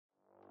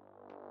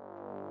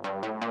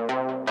Hello.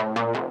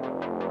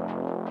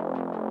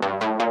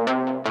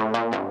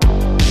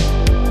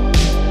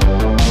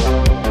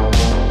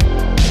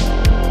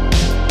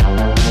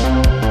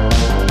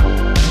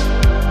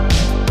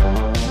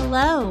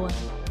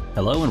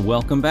 Hello and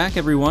welcome back,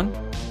 everyone.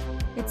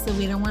 It's the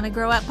We Don't Want to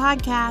Grow Up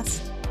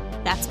podcast.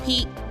 That's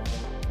Pete.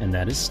 And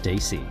that is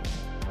Stacy.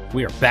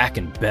 We are back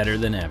and better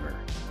than ever.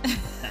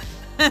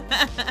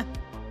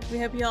 We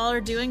hope you all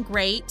are doing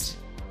great.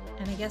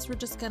 And I guess we're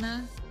just going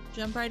to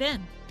jump right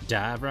in.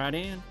 Dive right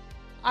in.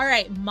 All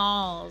right,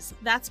 malls.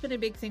 That's been a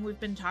big thing we've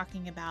been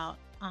talking about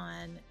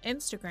on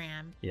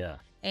Instagram. Yeah.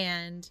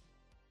 And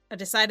I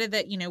decided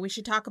that, we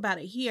should talk about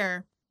it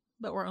here,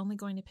 but we're only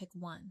going to pick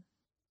one.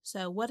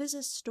 So what is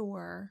a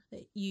store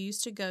that you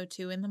used to go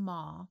to in the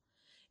mall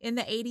in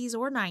the 80s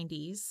or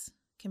 90s,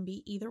 can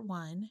be either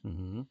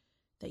one,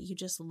 that you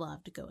just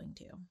loved going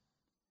to?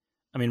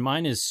 I mean,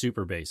 mine is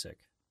super basic,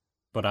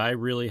 but I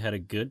really had a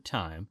good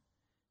time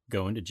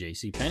going to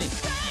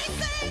JCPenney.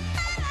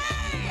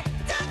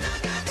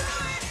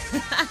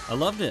 I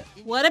loved it.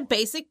 What a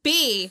basic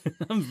bee.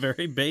 I'm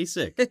very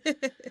basic.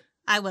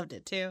 I loved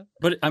it too.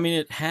 But, I mean,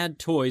 it had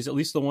toys. At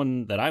least the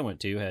one that I went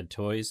to had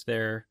toys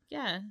there.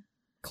 Yeah.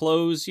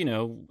 Clothes,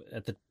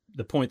 at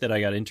the point that I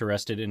got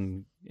interested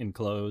in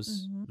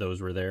clothes, those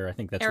were there. I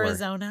think that's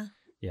Arizona.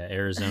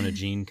 Arizona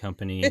Jean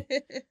Company.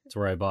 It's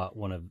where I bought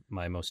one of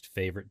my most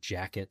favorite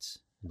jackets,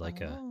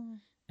 like a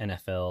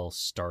NFL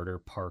starter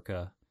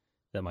parka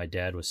that my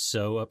dad was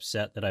so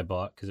upset that I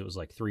bought because it was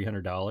like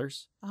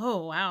 $300.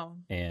 Oh, wow.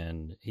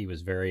 And he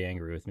was very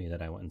angry with me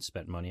that I went and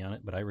spent money on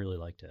it, but I really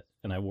liked it.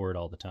 And I wore it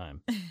all the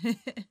time.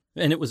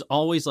 And it was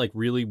always like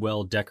really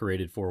well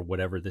decorated for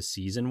whatever the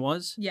season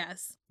was.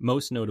 Yes.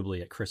 Most notably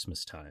at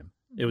Christmas time.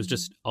 It was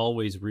just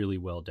always really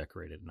well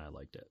decorated and I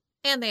liked it.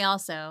 And they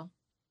also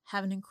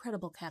have an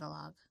incredible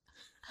catalog.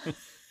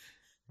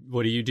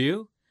 What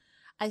do?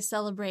 I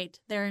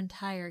celebrate their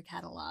entire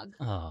catalog.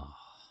 Oh,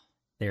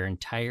 their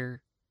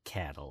entire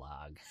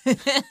catalog.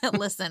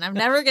 Listen, I'm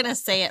never going to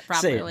say it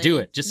properly. Say it. Do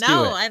it. Just do it.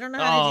 No, I don't know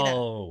how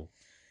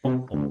to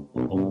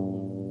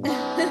do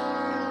that.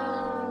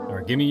 All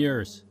right, give me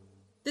yours.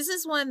 This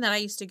is one that I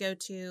used to go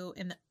to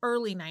in the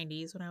early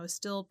 90s when I was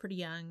still pretty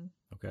young.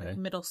 Okay. Like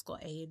middle school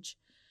age.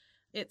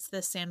 It's the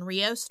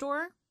Sanrio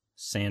store.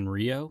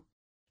 Sanrio?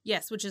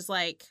 Yes, which is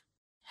like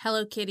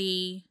Hello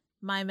Kitty,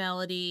 My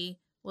Melody,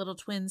 Little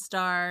Twin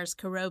Stars,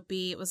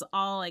 Keroppi. It was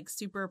all like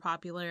super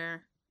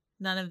popular.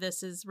 None of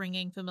this is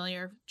ringing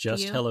familiar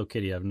Just to you? Hello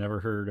Kitty. I've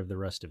never heard of the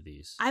rest of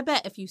these. I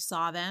bet if you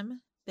saw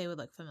them, they would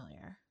look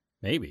familiar.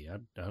 Maybe. I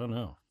don't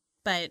know.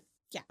 But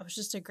yeah, it was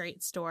just a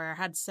great store. It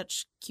had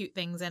such cute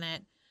things in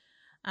it.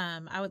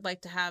 I would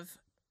like to have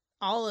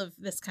all of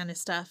this kind of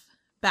stuff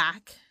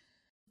back.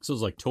 So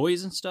it's like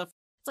toys and stuff?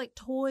 It's like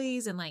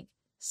toys and like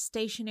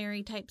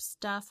stationery type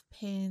stuff,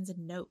 pins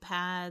and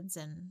notepads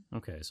and...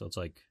 Okay, so it's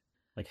like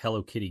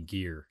Hello Kitty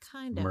gear.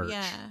 Kind of, merch.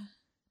 yeah.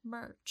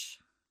 Merch.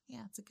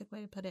 Yeah, it's a good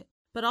way to put it.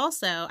 But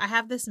also, I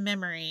have this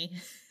memory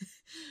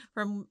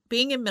from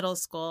being in middle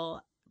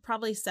school,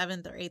 probably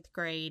 7th or 8th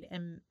grade.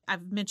 And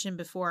I've mentioned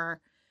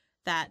before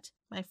that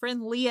my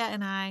friend Leah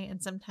and I,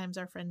 and sometimes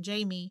our friend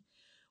Jamie,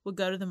 would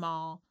go to the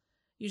mall,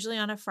 usually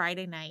on a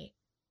Friday night.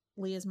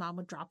 Leah's mom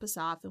would drop us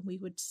off and we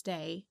would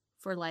stay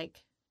for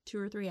like 2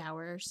 or 3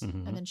 hours.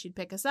 And then she'd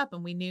pick us up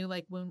and we knew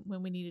like when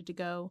we needed to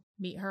go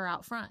meet her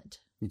out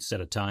front. You'd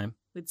set a time?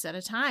 We'd set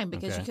a time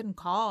because you couldn't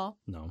call.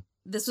 No.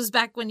 This was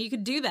back when you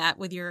could do that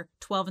with your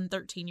 12 and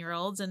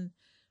 13-year-olds and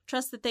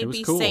trust that they'd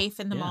be cool. safe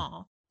in the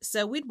mall.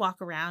 So we'd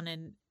walk around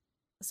and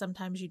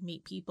sometimes you'd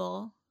meet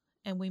people.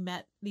 And we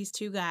met these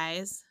 2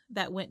 guys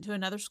that went to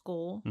another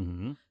school.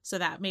 So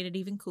that made it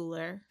even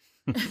cooler.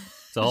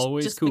 It's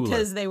always just cooler.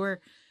 because they were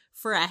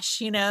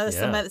fresh,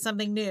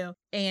 something new.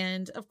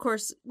 And of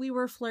course, we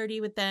were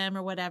flirty with them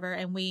or whatever.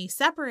 And we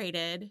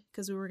separated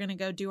because we were going to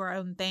go do our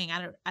own thing.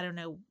 I don't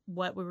know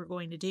what we were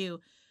going to do,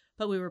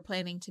 but we were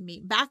planning to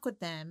meet back with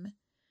them,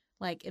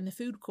 like in the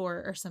food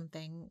court or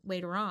something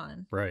later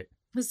on. Right.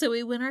 So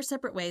we went our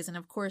separate ways. And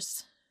of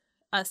course,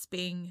 us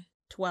being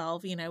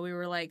 12, we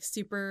were like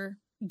super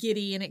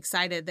giddy and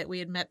excited that we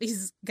had met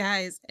these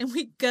guys. And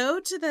we go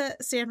to the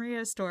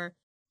Sanrio store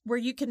where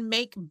you can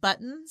make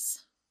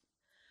buttons,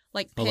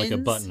 like pins. Oh, like a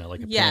button, like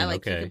a pin. Yeah,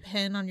 like okay. you could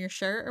pin on your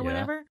shirt or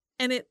whatever.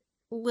 And it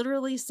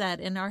literally said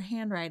in our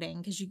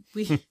handwriting, because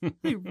we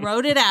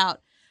wrote it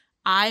out,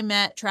 I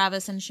met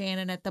Travis and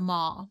Shannon at the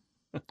mall.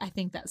 I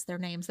think that's their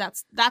names.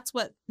 That's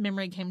what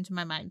memory came to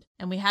my mind.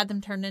 And we had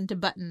them turned into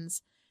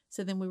buttons.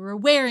 So then we were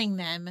wearing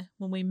them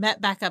when we met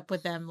back up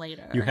with them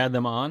later. You had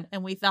them on?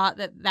 And we thought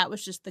that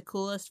was just the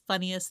coolest,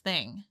 funniest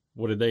thing.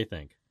 What did they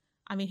think?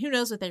 I mean, who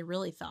knows what they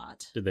really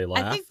thought? Did they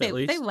laugh? I think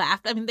they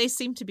laughed. I mean, they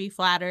seemed to be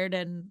flattered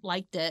and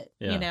liked it.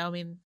 Yeah. I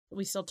mean,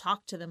 we still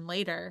talked to them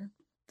later.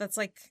 That's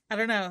like, I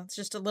don't know. It's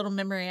just a little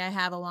memory I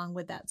have along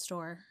with that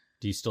store.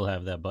 Do you still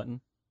have that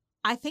button?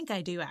 I think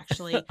I do,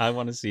 actually. I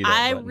want to see that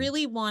I button.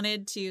 really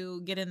wanted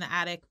to get in the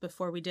attic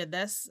before we did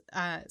this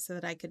so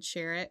that I could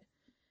share it.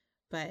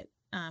 But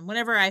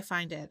whenever I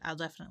find it, I'll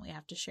definitely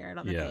have to share it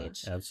on the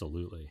page. Yeah,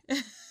 absolutely.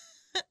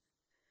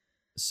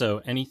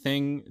 So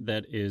anything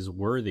that is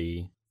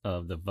worthy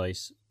of the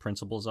vice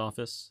principal's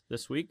office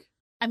this week?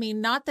 I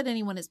mean, not that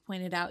anyone has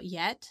pointed out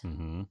yet.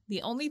 Mm-hmm.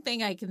 The only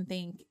thing I can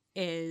think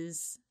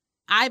is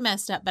I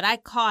messed up, but I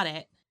caught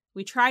it.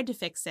 We tried to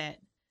fix it,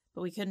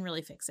 but we couldn't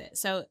really fix it.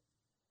 So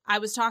I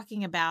was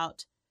talking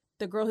about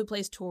the girl who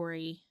plays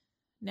Tori.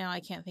 Now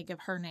I can't think of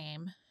her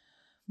name,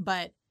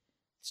 but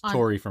It's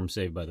Tori from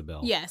Saved by the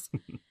Bell. Yes.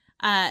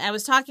 I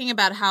was talking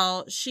about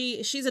how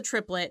she's a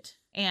triplet,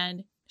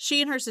 and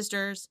she and her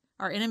sisters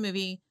are in a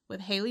movie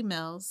with Hayley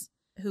Mills,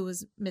 who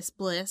was Miss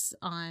Bliss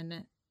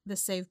on the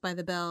Saved by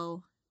the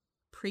Bell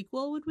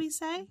prequel, would we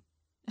say?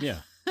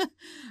 Yeah.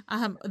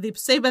 The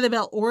Saved by the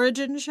Bell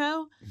origin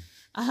show.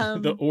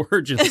 The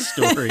origin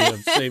story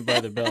of Saved by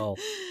the Bell.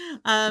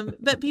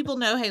 But people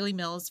know Hayley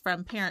Mills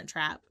from Parent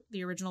Trap,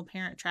 the original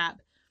Parent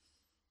Trap.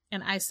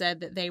 And I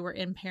said that they were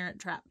in Parent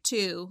Trap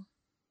 2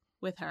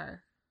 with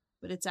her,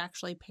 but it's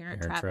actually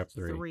Parent Trap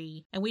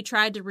 3. And we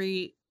tried to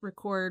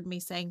re-record me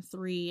saying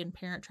 3 in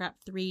Parent Trap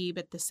 3,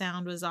 but the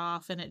sound was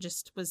off, and it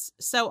just was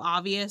so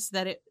obvious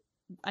that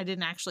I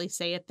didn't actually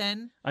say it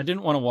then. I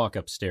didn't want to walk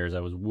upstairs.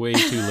 I was way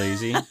too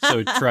lazy. So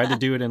I tried to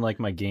do it in like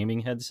my gaming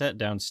headset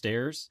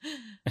downstairs.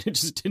 And it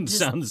just didn't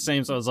sound the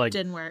same. So I was like,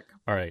 didn't work.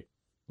 All right,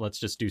 let's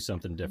just do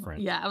something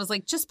different. Yeah, I was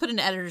like, just put an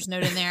editor's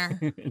note in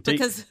there.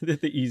 Because the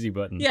easy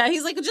button. Yeah,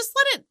 he's like, just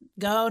let it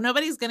go.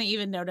 Nobody's going to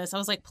even notice. I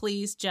was like,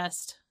 please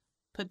just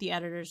put the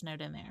editor's note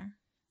in there.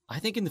 I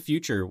think in the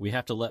future, we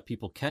have to let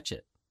people catch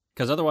it.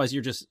 Because otherwise,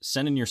 you're just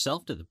sending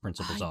yourself to the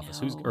principal's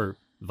office. Or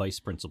vice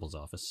principal's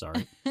office,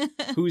 sorry.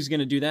 Who's going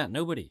to do that?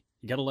 Nobody.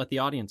 You got to let the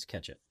audience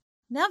catch it.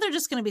 Now they're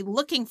just going to be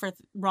looking for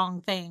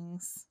wrong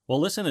things. Well,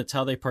 listen, it's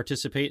how they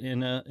participate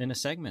in a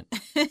segment.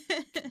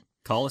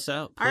 Call us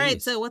out, please. All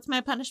right, so what's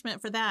my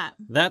punishment for that?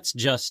 That's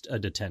just a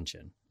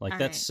detention. Like,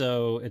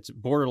 it's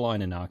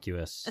borderline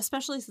innocuous.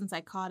 Especially since I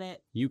caught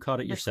it. You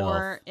caught it yourself.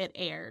 Before it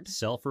aired.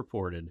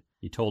 Self-reported.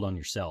 You told on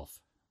yourself.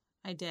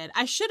 I did.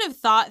 I should have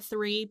thought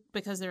 3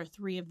 because there are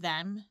 3 of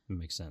them. It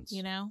makes sense.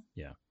 You know?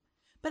 Yeah.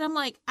 But I'm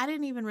like, I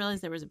didn't even realize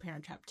there was a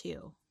Parent Trap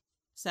 2.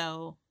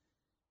 So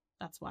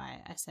that's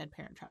why I said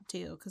Parent Trap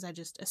 2, because I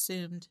just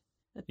assumed.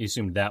 You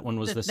assumed that one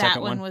was the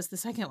second one? That one was the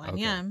second one,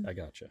 okay, yeah. I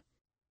gotcha.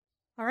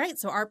 All right,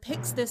 so our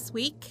picks this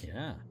week.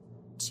 Yeah.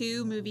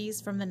 2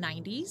 movies from the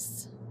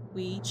 90s.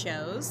 We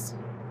chose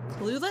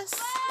Clueless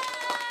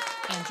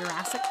and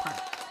Jurassic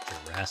Park.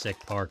 Jurassic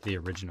Park, the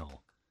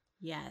original.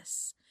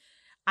 Yes.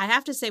 I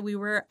have to say, we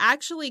were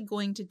actually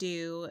going to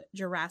do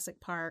Jurassic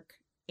Park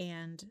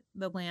and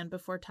The Land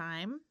Before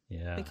Time.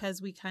 Yeah.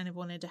 Because we kind of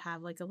wanted to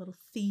have like a little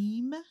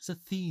theme. It's a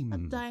theme. A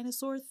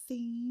dinosaur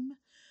theme.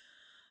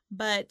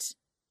 But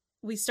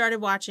we started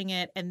watching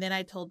it, and then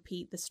I told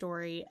Pete the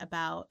story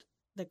about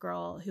the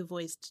girl who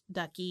voiced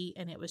Ducky,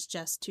 and it was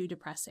just too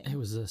depressing. It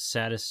was the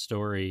saddest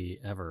story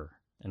ever.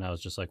 And I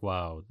was just like,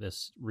 wow,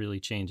 this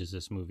really changes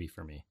this movie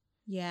for me.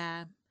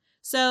 Yeah.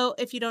 So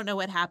if you don't know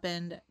what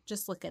happened,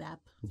 just look it up.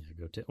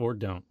 Yeah, or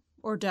don't.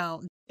 Or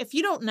don't. If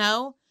you don't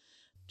know,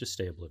 just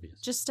stay oblivious.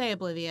 Just stay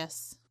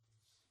oblivious.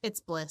 It's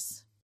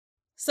bliss.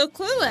 So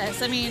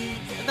Clueless, I mean,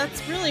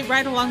 that's really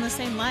right along the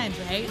same lines,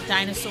 right?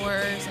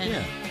 Dinosaurs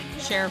and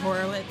Cher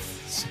Horowitz.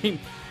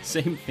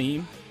 Same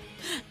theme.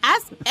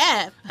 As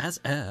F. As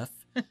F.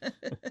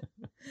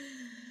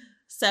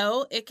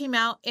 So it came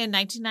out in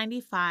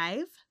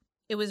 1995.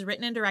 It was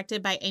written and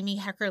directed by Amy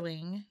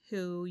Heckerling,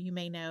 who you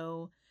may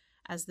know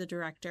as the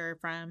director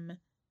from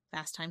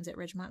Fast Times at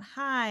Ridgemont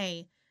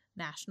High,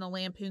 National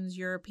Lampoon's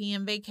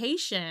European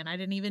Vacation. I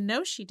didn't even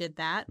know she did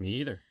that. Me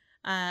either.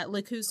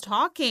 Look Who's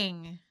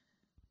Talking.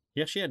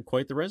 Yeah, she had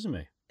quite the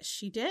resume.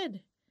 She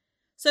did.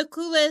 So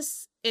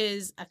Clueless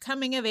is a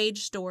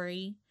coming-of-age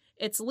story.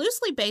 It's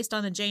loosely based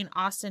on the Jane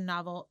Austen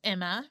novel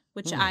Emma,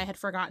 which I had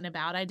forgotten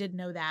about. I did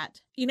know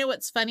that. You know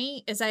what's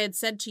funny is I had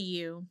said to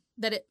you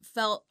that it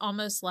felt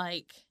almost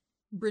like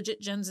Bridget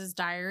Jones's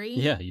Diary.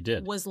 Yeah, you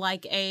did. Was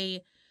like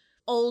a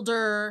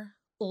older,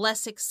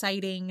 less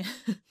exciting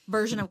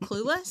version of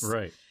Clueless.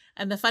 Right.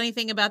 And the funny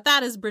thing about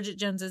that is Bridget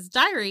Jones's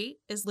Diary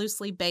is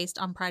loosely based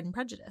on Pride and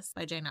Prejudice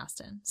by Jane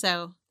Austen.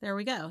 So there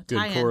we go. Good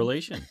Tie-in.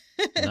 correlation.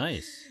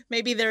 Nice.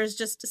 Maybe there's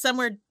just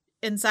somewhere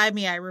inside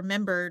me I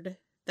remembered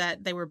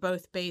that they were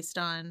both based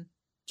on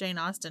Jane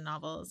Austen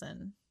novels.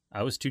 And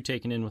I was too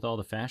taken in with all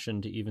the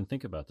fashion to even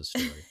think about the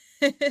story.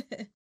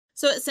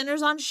 So it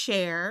centers on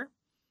Cher,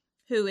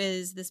 who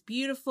is this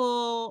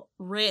beautiful,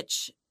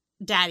 rich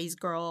daddy's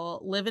girl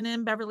living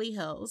in Beverly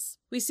Hills.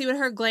 We see what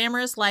her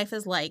glamorous life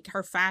is like,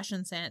 her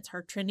fashion sense,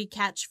 her trendy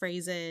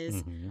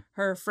catchphrases,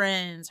 her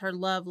friends, her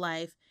love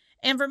life.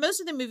 And for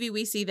most of the movie,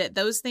 we see that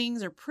those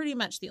things are pretty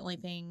much the only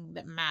thing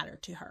that matter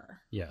to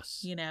her. Yes.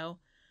 You know?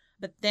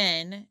 But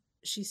then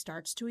she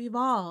starts to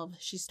evolve.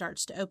 She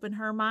starts to open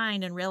her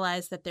mind and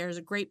realize that there's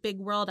a great big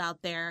world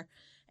out there,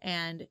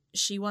 and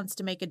she wants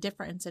to make a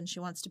difference, and she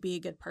wants to be a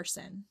good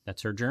person.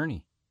 That's her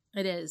journey.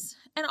 It is.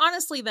 And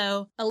honestly,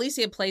 though,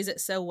 Alicia plays it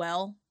so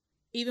well.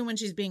 Even when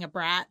she's being a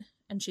brat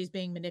and she's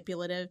being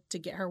manipulative to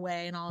get her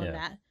way and all of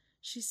that,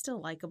 she's still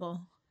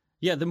likable.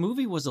 Yeah, the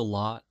movie was a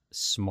lot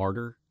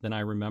smarter than I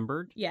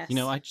remembered. Yes. You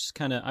know,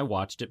 I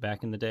watched it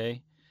back in the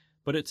day,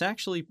 but it's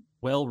actually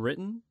well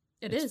written.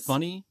 It's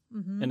funny,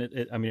 and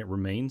it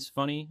remains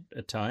funny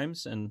at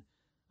times, and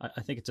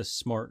I think it's a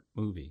smart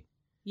movie.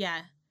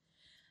 Yeah.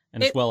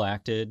 And it's well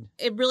acted.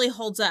 It really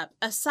holds up.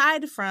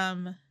 Aside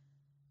from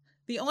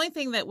the only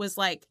thing that was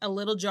like a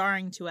little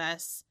jarring to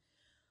us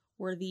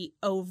were the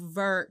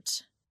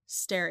overt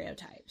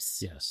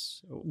stereotypes.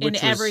 Yes. In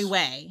every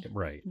way.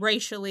 Right.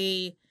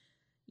 Racially,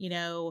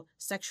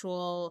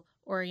 sexual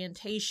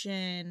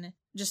orientation,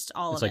 just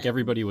all of it. It's like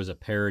everybody was a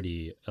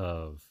parody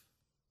of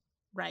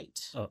right.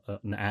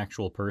 An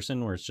actual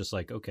person, where it's just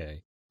like,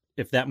 okay,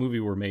 if that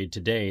movie were made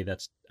today,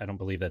 I don't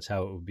believe that's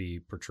how it would be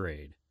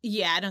portrayed.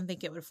 Yeah, I don't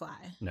think it would fly.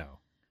 No.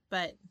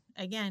 But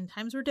again,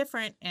 times were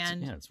different,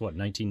 and it's what,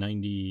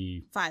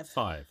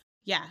 1995.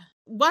 Yeah.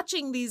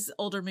 Watching these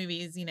older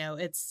movies,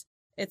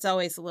 it's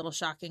always a little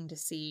shocking to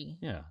see.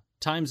 Yeah.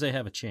 Times they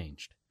have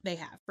changed. They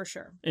have, for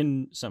sure.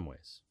 In some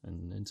ways.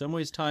 And in some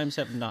ways, times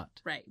have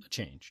not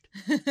changed.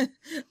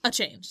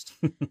 Changed.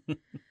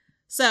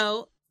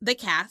 So, the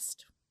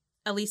cast.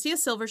 Alicia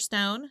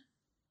Silverstone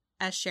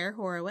as Cher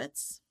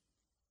Horowitz.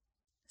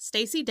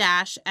 Stacey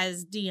Dash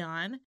as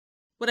Dion.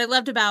 What I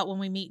loved about when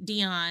we meet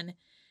Dion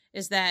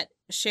is that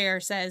Cher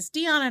says,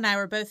 Dion and I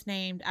were both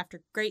named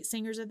after great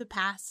singers of the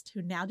past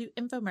who now do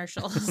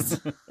infomercials.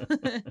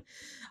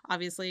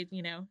 Obviously,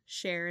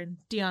 Cher and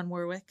Dionne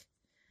Warwick.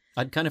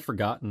 I'd kind of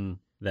forgotten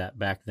that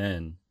back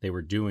then they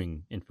were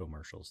doing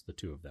infomercials, the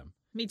two of them.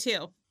 Me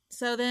too.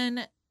 So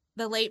then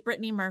the late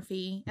Brittany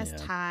Murphy as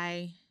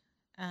Ty.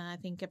 I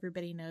think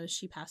everybody knows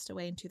she passed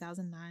away in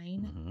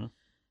 2009,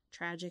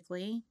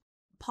 tragically.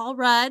 Paul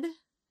Rudd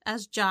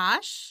as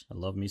Josh. I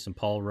love me some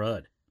Paul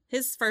Rudd.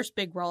 His first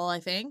big role, I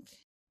think.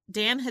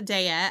 Dan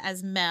Hedaya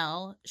as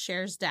Mel,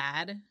 Cher's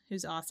dad,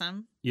 who's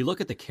awesome. You look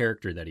at the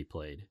character that he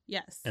played.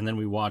 Yes. And then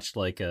we watched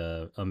like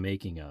a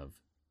making of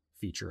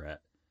featurette.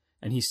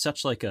 And he's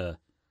such like a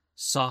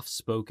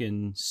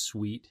soft-spoken,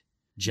 sweet,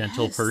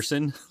 gentle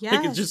person. Yes.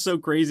 Like, it's just so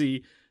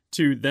crazy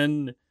to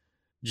then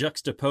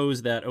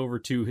juxtapose that over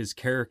to his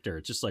character.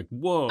 It's just like,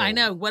 whoa. I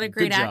know. What a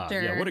great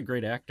actor. Yeah, what a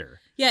great actor.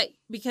 Yeah,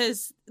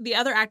 because the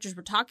other actors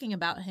were talking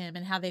about him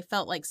and how they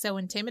felt like so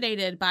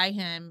intimidated by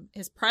him,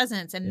 his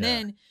presence. And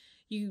then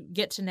you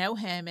get to know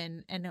him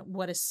and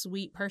what a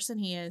sweet person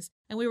he is.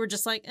 And we were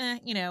just like,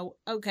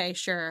 okay,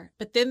 sure.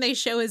 But then they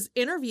show his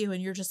interview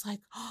and you're just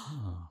like,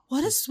 oh,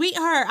 what a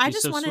sweetheart. I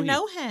just want to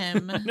know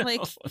him.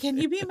 Like, can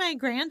you be my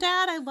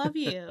granddad? I love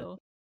you.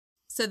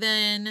 So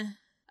then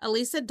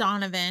Elisa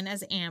Donovan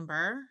as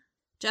Amber,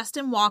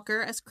 Justin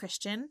Walker as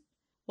Christian,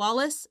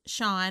 Wallace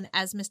Shawn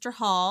as Mr.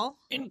 Hall.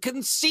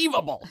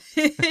 Inconceivable.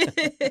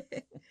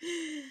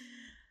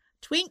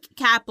 Twink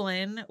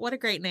Kaplan, what a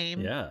great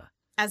name. Yeah.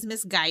 As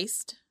Miss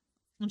Geist.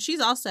 And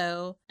she's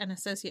also an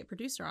associate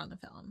producer on the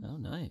film. Oh,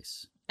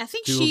 nice. I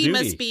think she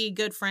must be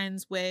good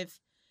friends with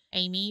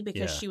Amy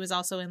because she was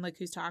also in Look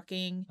Who's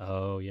Talking.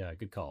 Oh, yeah.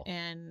 Good call.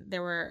 And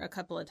there were a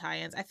couple of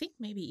tie-ins. I think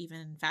maybe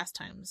even Fast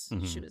Times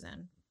she was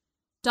in.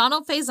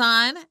 Donald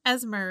Faison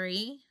as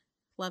Murray.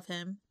 Love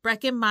him.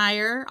 Breckin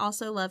Meyer.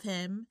 Also love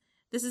him.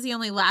 This is the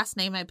only last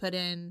name I put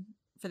in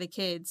for the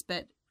kids,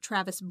 but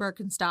Travis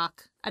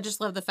Birkenstock. I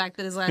just love the fact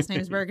that his last name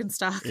is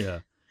Birkenstock. Yeah.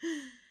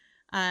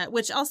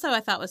 Which also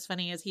I thought was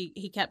funny is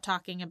he kept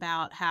talking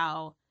about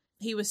how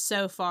he was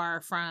so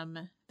far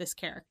from this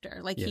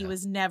character. Like he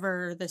was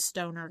never the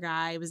stoner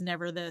guy. He was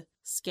never the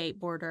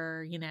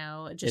skateboarder,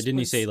 It just didn't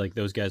he say like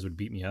those guys would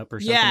beat me up or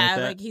something like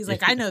that? Like he's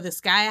like, I know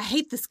this guy. I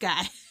hate this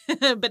guy.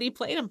 But he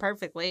played him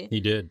perfectly. He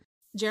did.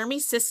 Jeremy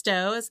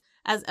Sisto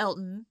as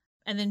Elton.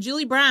 And then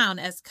Julie Brown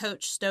as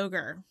Coach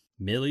Stoger.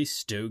 Millie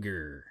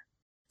Stoger.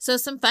 So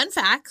some fun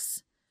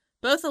facts.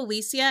 Both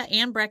Alicia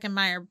and Breckin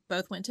Meyer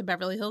both went to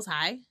Beverly Hills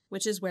High,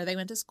 which is where they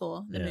went to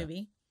school, the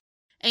movie.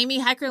 Amy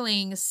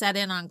Heckerling set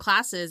in on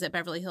classes at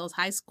Beverly Hills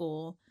High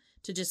School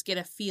to just get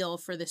a feel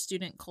for the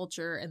student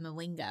culture and the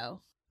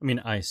lingo. I mean,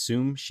 I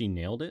assume she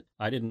nailed it.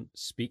 I didn't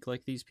speak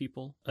like these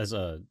people as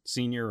a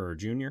senior or a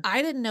junior.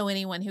 I didn't know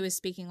anyone who was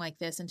speaking like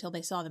this until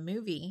they saw the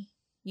movie,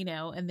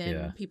 and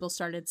then people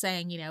started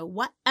saying,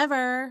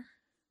 whatever.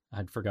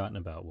 I'd forgotten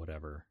about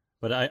whatever.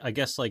 But I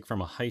guess like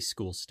from a high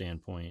school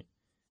standpoint,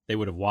 they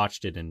would have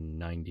watched it in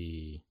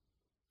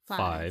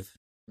 95.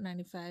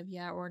 95,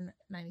 or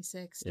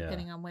 96,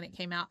 depending on when it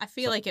came out. I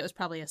feel like it was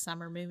probably a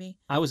summer movie.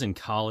 I was in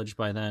college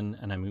by then,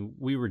 and I mean,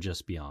 we were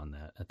just beyond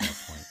that at that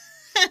point.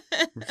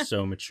 We're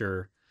so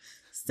mature.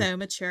 So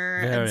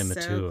mature. Very and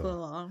mature. So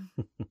cool.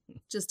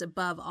 Just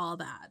above all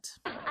that.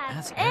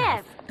 As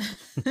if.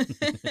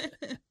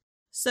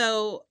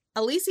 So,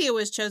 Alicia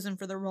was chosen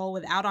for the role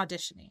without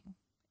auditioning.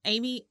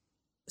 Amy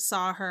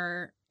saw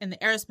her in the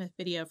Aerosmith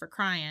video for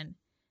Crying,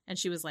 and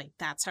she was like,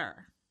 that's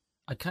her.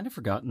 I'd kind of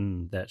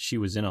forgotten that she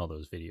was in all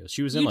those videos.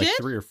 She was in like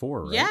 3 or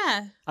 4, right?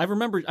 Yeah.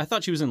 I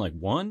thought she was in like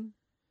 1,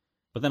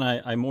 but then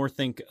I more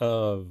think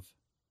of...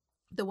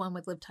 The one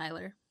with Liv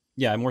Tyler.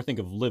 Yeah, I more think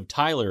of Liv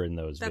Tyler in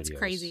those videos. That's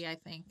crazy, I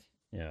think.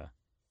 Yeah.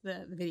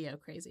 The video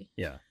crazy.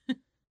 Yeah. I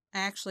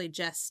actually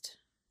just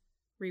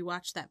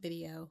rewatched that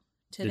video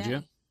today. Did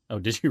you? Oh,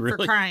 did you for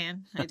really?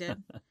 crying. I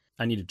did.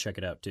 I need to check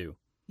it out too.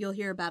 You'll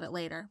hear about it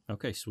later.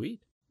 Okay,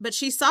 sweet. But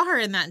she saw her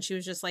in that and she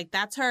was just like,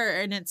 that's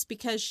her. And it's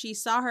because she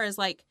saw her as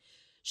like,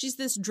 she's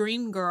this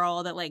dream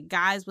girl that like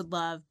guys would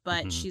love,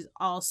 but she's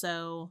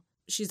also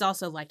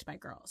liked by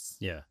girls.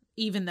 Yeah.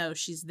 Even though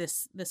she's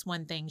this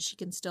one thing, she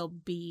can still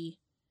be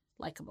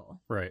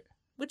likable. Right.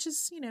 Which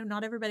is,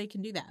 not everybody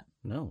can do that.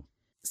 No.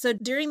 So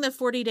during the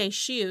 40-day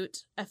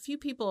shoot, a few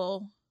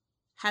people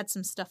had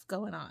some stuff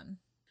going on.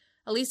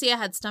 Alicia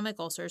had stomach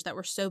ulcers that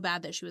were so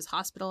bad that she was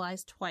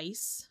hospitalized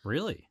twice.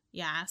 Really?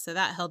 Yeah, so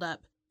that held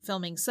up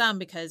filming some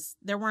because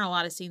there weren't a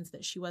lot of scenes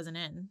that she wasn't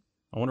in.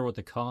 I wonder what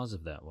the cause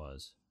of that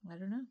was. I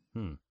don't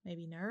know.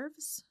 Maybe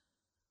nerves?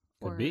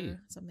 Could be.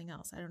 Something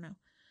else. I don't know.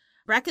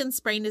 Brecken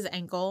sprained his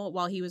ankle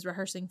while he was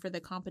rehearsing for the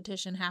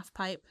competition half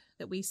pipe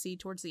that we see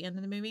towards the end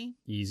of the movie.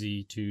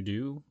 Easy to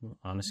do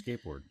on a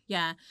skateboard.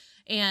 Yeah.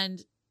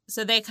 And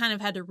so they kind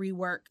of had to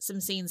rework some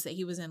scenes that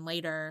he was in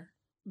later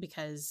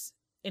because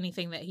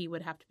anything that he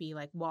would have to be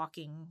like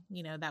walking,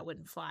 that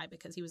wouldn't fly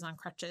because he was on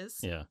crutches.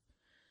 Yeah.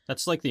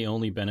 That's like the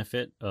only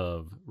benefit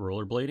of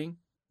rollerblading.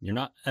 You're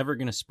not ever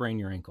going to sprain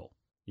your ankle.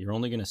 You're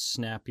only going to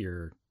snap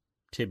your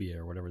tibia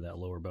or whatever that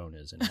lower bone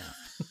is in half.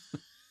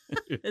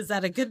 Is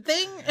that a good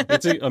thing?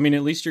 At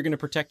least you're going to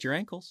protect your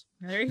ankles.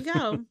 There you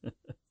go.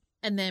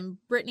 And then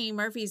Brittany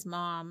Murphy's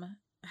mom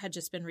had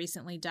just been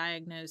recently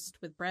diagnosed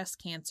with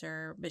breast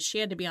cancer, but she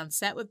had to be on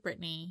set with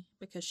Brittany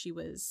because she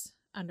was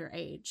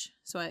underage.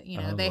 So,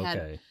 they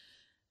had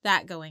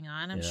that going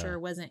on. I'm sure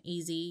it wasn't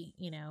easy,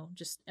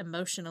 just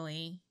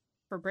emotionally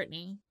for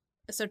Brittany.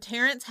 So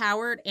Terrence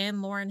Howard and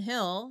Lauryn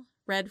Hill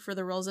read for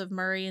the roles of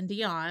Murray and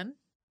Dion.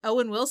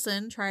 Owen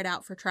Wilson tried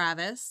out for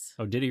Travis.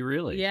 Oh, did he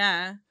really?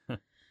 Yeah.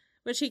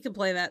 Which he could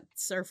play that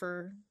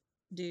surfer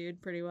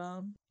dude pretty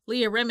well.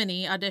 Leah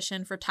Remini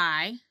auditioned for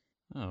Ty.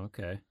 Oh,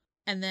 okay.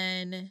 And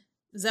then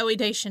Zooey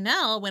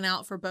Deschanel went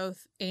out for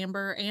both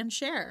Amber and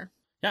Cher.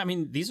 Yeah,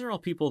 these are all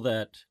people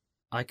that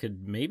I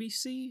could maybe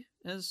see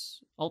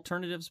as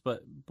alternatives,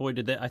 but boy,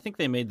 I think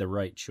they made the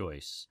right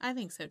choice. I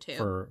think so too.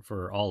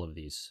 For all of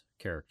these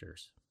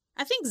characters.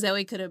 I think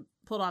Zoe could have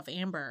pulled off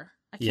Amber.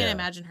 I can't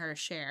imagine her as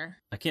Cher.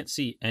 I can't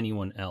see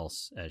anyone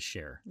else as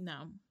Cher.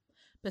 No.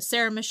 But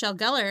Sarah Michelle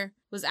Gellar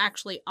was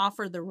actually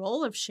offered the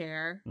role of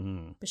Cher,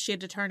 but she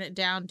had to turn it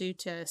down due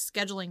to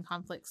scheduling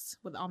conflicts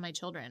with All My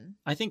Children.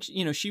 I think,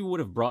 she would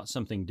have brought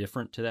something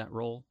different to that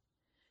role.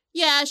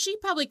 Yeah, she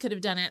probably could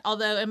have done it.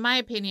 Although, in my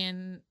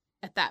opinion,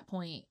 at that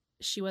point,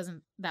 she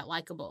wasn't that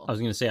likable. I was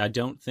going to say, I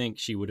don't think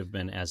she would have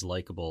been as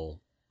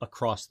likable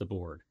across the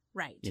board.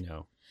 Right.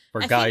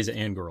 For guys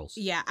and girls.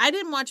 Yeah, I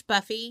didn't watch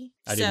Buffy,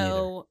 I didn't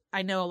either.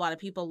 I know a lot of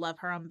people love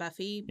her on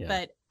Buffy, Yeah.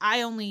 but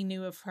I only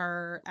knew of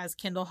her as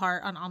Kendall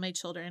Hart on All My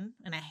Children,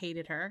 and I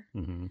hated her.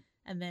 Mm-hmm.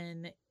 And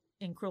then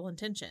in Cruel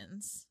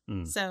Intentions.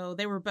 So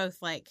they were both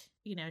like,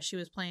 she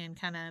was playing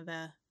kind of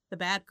the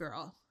bad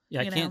girl.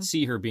 Yeah, I can't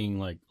see her being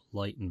like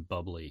light and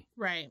bubbly.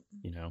 Right.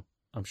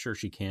 I'm sure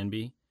she can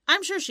be.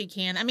 I'm sure she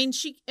can.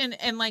 She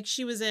and like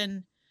she was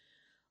in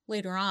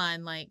later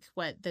on, like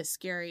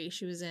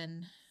she was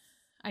in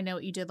I Know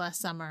What You Did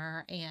Last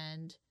Summer,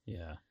 and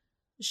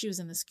she was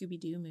in the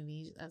Scooby-Doo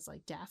movie as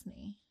like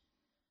Daphne.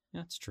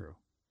 That's true.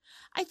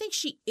 I think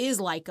she is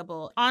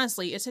likable.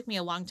 Honestly, it took me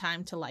a long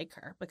time to like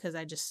her because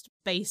I just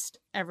based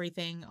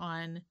everything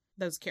on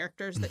those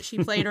characters that she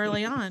played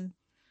early on.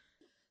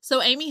 So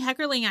Amy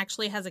Heckerling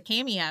actually has a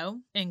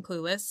cameo in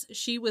Clueless.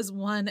 She was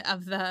one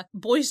of the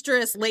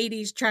boisterous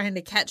ladies trying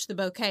to catch the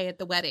bouquet at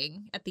the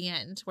wedding at the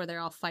end where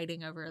they're all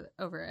fighting over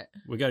it.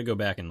 We got to go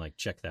back and like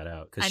check that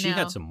out because she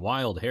had some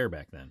wild hair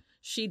back then.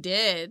 She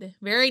did.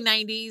 Very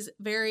 90s,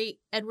 very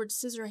Edward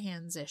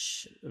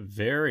Scissorhands-ish.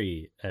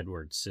 Very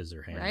Edward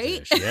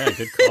Scissorhands-ish. Right? Yeah,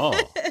 good call.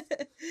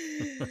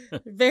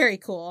 Very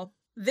cool.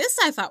 This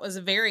I thought was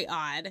very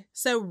odd.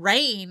 So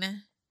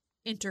rain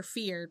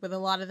interfered with a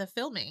lot of the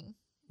filming.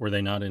 Were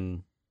they not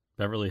in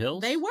Beverly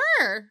Hills? They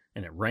were.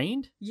 And it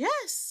rained?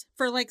 Yes,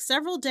 for like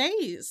several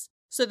days.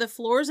 So the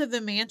floors of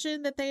the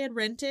mansion that they had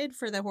rented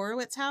for the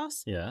Horowitz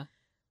house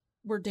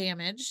were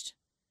damaged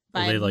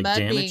by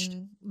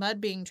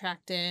mud being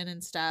tracked in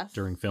and stuff.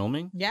 During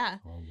filming? Yeah.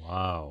 Oh,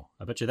 wow.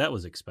 I bet you that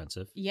was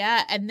expensive.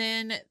 Yeah, and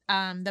then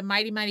the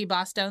Mighty Mighty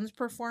Boss Stones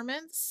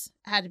performance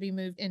had to be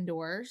moved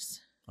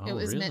indoors. Oh, it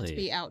was meant to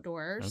be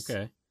outdoors.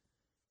 Okay.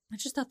 I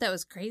just thought that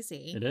was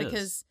crazy. It is.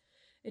 Because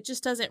it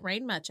just doesn't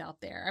rain much out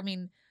there.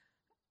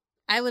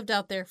 I lived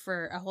out there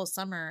for a whole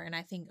summer, and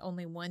I think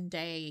only one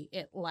day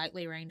it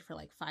lightly rained for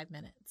like 5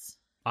 minutes.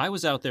 I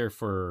was out there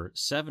for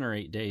 7 or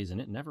 8 days,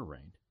 and it never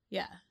rained.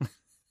 Yeah.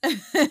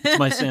 It's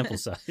my sample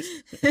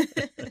size.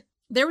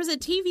 There was a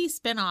TV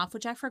spinoff,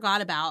 which I forgot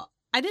about.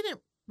 I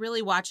didn't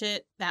really watch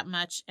it that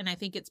much, and I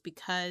think it's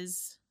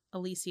because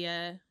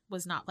Alicia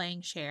was not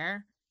playing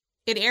Cher.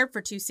 It aired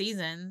for 2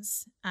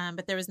 seasons,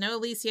 but there was no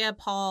Alicia,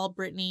 Paul,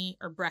 Brittany,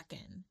 or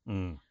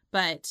Brecken.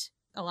 But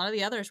a lot of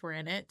the others were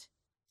in it.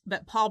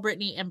 But Paul,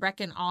 Brittany, and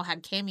Brecken all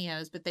had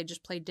cameos, but they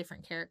just played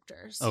different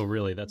characters. Oh,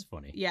 really? That's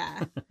funny.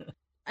 Yeah.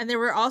 And there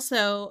were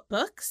also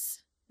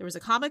books. There was a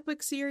comic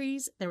book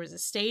series. There was a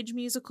stage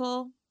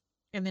musical.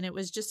 And then it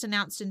was just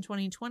announced in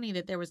 2020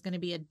 that there was going to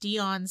be a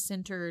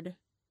Dion-centered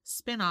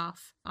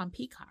spinoff on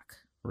Peacock.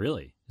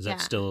 Really? Is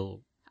that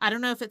still... I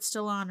don't know if it's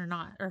still on or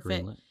not, or if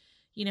greenlit?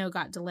 it,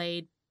 got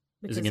delayed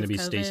because Is it going to be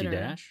COVID Stacey or...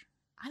 Dash?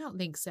 I don't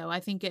think so. I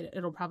think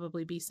it'll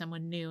probably be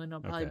someone new, and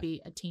it'll probably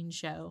be a teen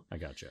show. I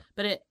gotcha.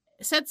 But it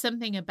said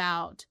something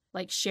about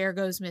like Cher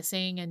goes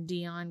missing and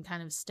Dion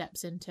kind of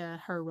steps into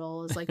her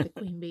role as like the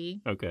queen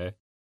bee. Okay.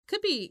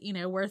 Could be,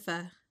 worth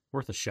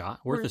a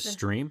shot, worth a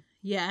stream.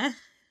 Yeah.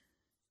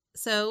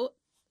 So,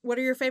 what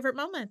are your favorite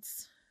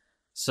moments?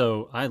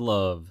 So, I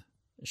love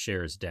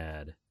Cher's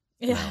dad.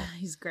 Yeah, Now,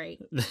 he's great.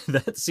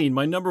 That scene,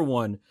 my number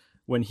one,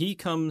 when he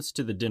comes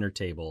to the dinner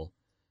table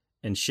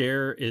and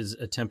Cher is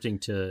attempting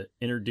to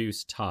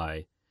introduce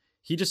Ty,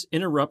 he just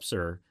interrupts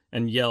her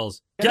and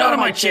yells, "Get out of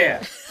my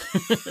chair!"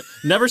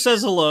 Never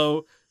says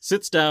hello,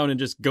 sits down, and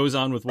just goes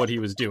on with what he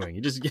was doing.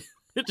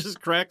 It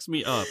just cracks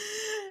me up.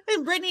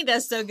 And Brittany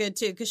does so good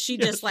too, because she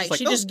just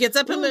she just gets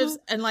up and moves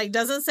and like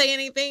doesn't say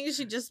anything.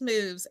 She just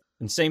moves.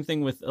 And same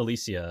thing with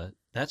Alicia.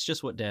 That's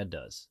just what Dad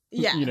does.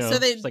 Yeah. So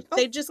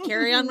they just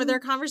carry on with their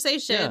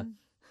conversation.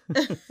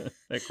 Yeah.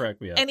 That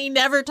cracked me up. And he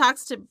never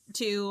talks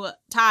to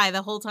Ty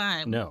the whole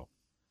time. No.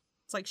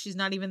 It's like she's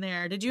not even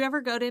there. Did you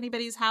ever go to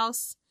anybody's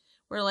house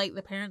where like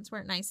the parents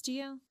weren't nice to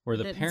you? Where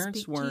the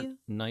parents weren't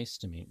nice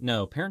to me?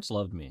 No, parents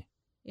loved me.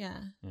 Yeah.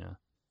 Yeah.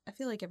 I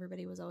feel like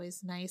everybody was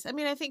always nice. I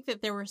mean, I think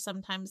that there were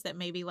some times that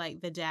maybe like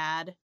the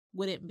dad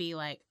wouldn't be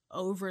like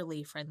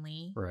overly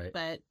friendly. Right.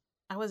 But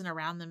I wasn't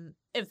around them.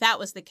 If that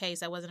was the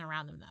case, I wasn't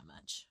around them that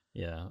much.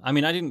 Yeah. I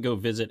mean, I didn't go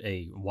visit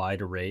a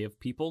wide array of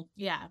people.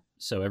 Yeah.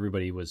 So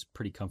everybody was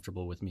pretty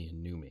comfortable with me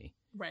and knew me.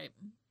 Right.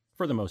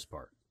 For the most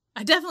part.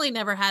 I definitely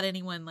never had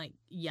anyone like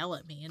yell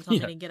at me and tell me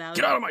to get out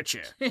of my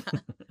chair. Yeah.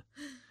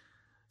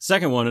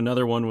 Second one,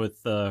 another one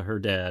with her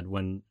dad,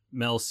 when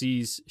Mel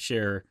sees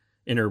Cher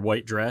in her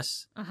white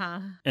dress.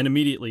 And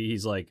immediately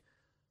he's like,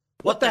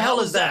 "What the hell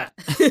is that?"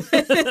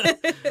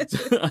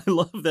 I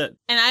love that.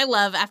 And I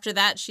love after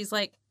that, she's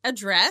like, "A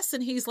dress?"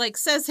 And he's like,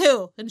 "Says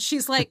who?" And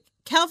she's like,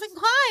 "Calvin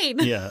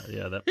Klein." Yeah,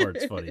 that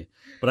part's funny.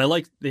 But I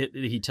like that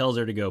he tells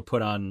her to go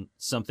put on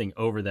something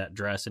over that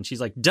dress. And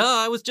she's like, "Duh,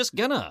 I was just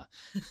gonna."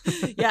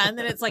 Yeah, and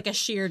then it's like a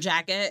sheer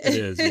jacket. It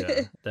is,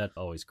 yeah. That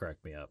always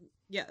cracked me up.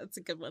 Yeah, that's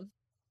a good one.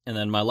 And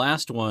then my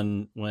last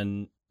one,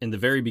 when in the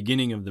very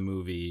beginning of the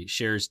movie,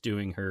 Cher's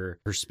doing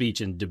her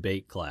speech in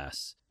debate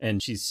class,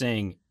 and she's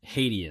saying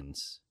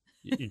Haitians.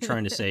 You're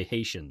trying to say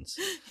Haitians.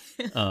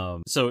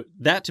 So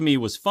that to me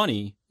was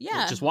funny.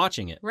 Yeah. Just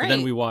watching it. Right. But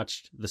then we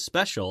watched the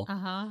special,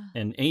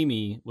 and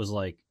Amy was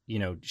like,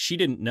 she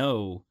didn't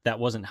know that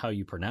wasn't how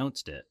you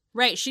pronounced it.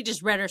 Right. She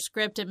just read her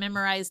script and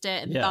memorized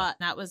it and thought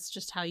that was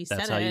just how you said it.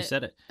 That's how you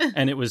said it.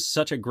 And it was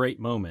such a great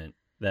moment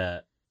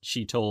that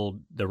she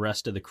told the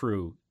rest of the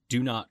crew,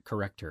 "Do not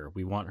correct her.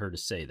 We want her to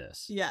say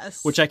this."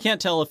 Yes. Which I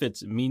can't tell if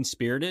it's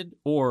mean-spirited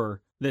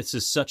or this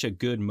is such a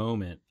good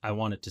moment. I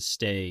want it to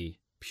stay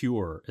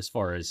pure as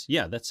far as,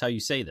 that's how you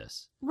say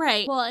this.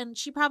 Right. Well, and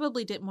she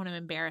probably didn't want to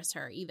embarrass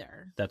her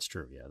either. That's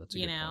true. Yeah, that's a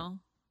good point.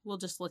 We'll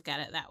just look at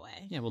it that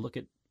way. Yeah, we'll look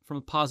at from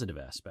a positive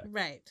aspect.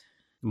 Right.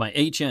 My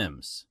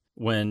HMs,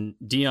 when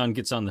Dion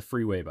gets on the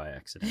freeway by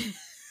accident.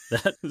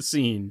 That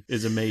scene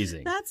is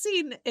amazing. That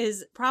scene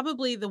is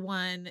probably the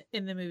one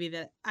in the movie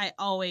that I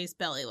always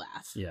belly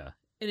laugh. Yeah.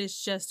 It is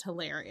just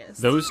hilarious.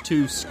 Those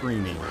two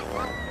screaming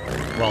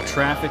while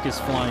traffic is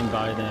flying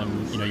by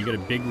them. You got a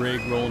big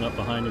rig rolling up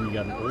behind them. You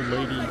got an old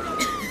lady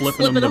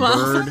flipping them the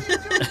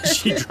bird.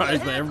 She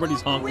drives by.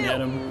 Everybody's honking at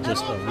him.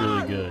 Just a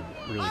really good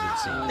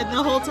scene. And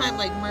the whole time,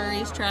 like,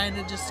 Murray's trying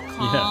to just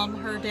calm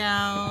her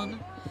down.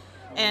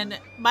 And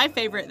my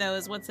favorite, though,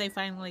 is once they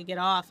finally get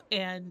off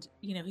and,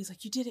 he's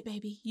like, "You did it,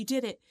 baby. You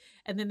did it."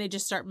 And then they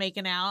just start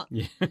making out.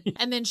 Yeah.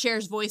 And then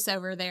Cher's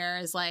voiceover there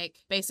is like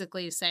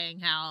basically saying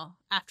how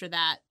after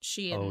that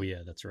she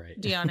and that's right.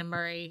 Dion and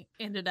Murray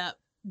ended up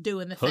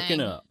doing the hooking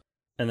thing. up.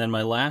 And then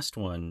my last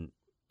one,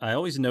 I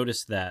always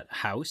notice that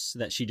house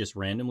that she just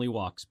randomly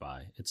walks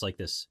by. It's like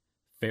this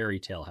fairy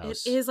tale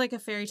house. It is like a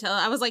fairy tale.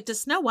 I was like,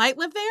 does Snow White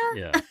live there?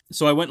 Yeah.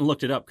 So I went and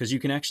looked it up because you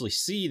can actually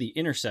see the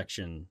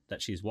intersection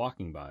that she's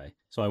walking by.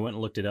 So I went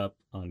and looked it up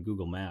on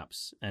Google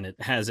Maps, and it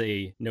has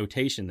a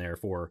notation there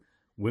for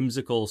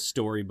whimsical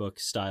storybook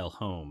style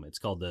home. It's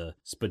called the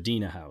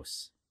Spadina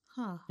House.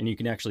 Huh. And you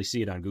can actually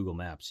see it on Google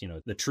Maps.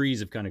 The trees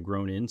have kind of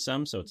grown in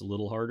some, so it's a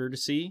little harder to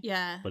see.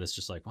 Yeah. But it's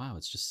just like, wow,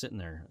 it's just sitting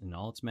there in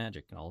all its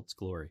magic and all its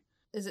glory.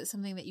 Is it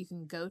something that you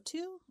can go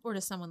to, or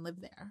does someone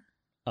live there?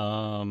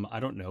 I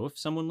don't know if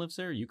someone lives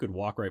there. You could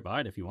walk right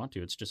by it if you want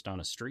to. It's just on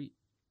a street.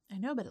 I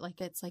know, but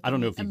it's like I don't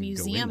know if a you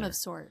museum can go in of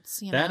sorts.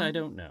 That I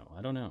don't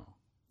know.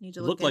 Need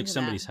to look like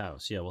somebody's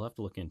house. Yeah, we'll have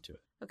to look into it.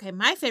 Okay,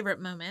 my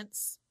favorite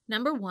moments.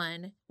 Number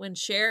one, when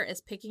Cher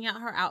is picking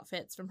out her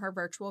outfits from her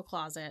virtual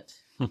closet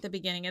at the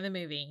beginning of the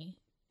movie.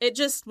 It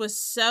just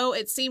was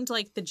it seemed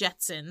like the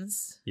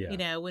Jetsons,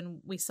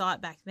 when we saw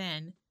it back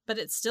then. But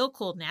it's still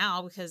cool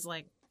now because,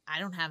 I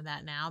don't have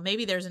that now.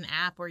 Maybe there's an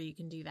app where you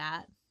can do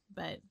that.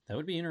 But that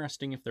would be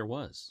interesting if there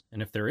was.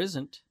 And if there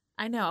isn't.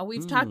 I know.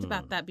 We've talked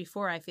about that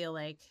before, I feel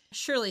like.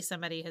 Surely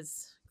somebody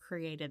has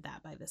created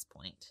that by this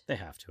point. They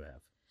have to have.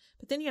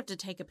 But then you have to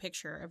take a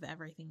picture of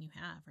everything you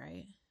have,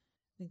 right?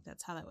 I think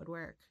that's how that would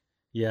work.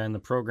 Yeah, and the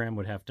program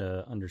would have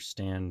to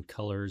understand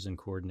colors and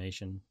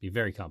coordination. Be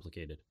very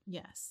complicated.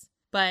 Yes.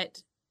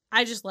 But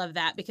I just love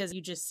that because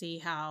you just see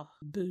how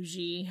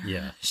bougie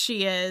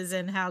she is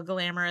and how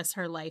glamorous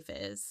her life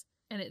is.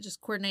 And it just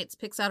coordinates,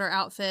 picks out her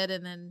outfit,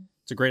 and then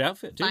it's a great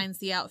outfit, too. Finds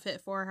the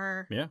outfit for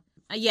her. Yeah.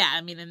 Yeah,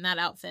 I mean, in that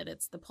outfit,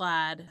 it's the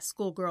plaid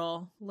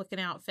schoolgirl looking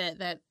outfit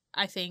that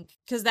I think,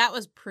 because that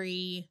was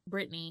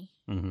pre-Britney,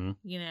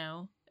 you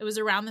know. It was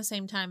around the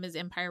same time as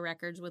Empire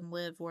Records when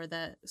Liv wore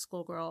the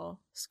schoolgirl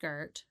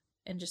skirt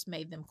and just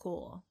made them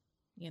cool,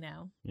 you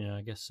know. Yeah,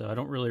 I guess so. I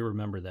don't really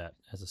remember that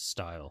as a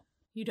style.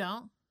 You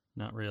don't?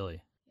 Not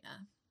really. Yeah,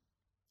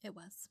 it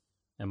was.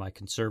 At my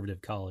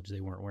conservative college,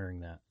 they weren't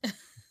wearing that.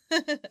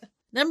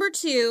 Number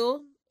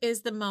 2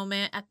 is the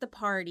moment at the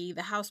party,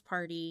 the house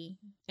party,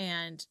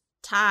 and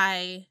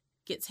Ty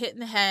gets hit in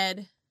the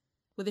head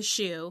with a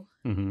shoe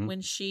when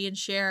she and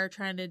Cher are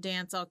trying to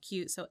dance all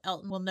cute, so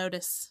Elton will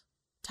notice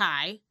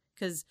Ty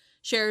because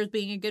Cher is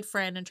being a good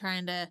friend and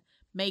trying to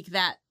make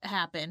that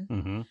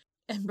happen.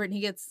 And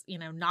Britney gets, you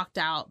know, knocked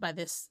out by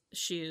this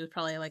shoe,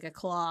 probably like a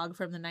clog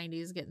from the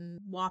 90s, getting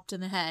whopped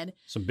in the head.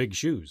 Some big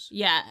shoes.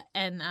 Yeah,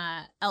 and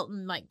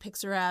Elton like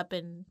picks her up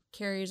and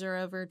carries her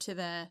over to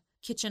the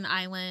kitchen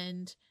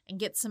island and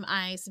gets some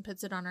ice and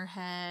puts it on her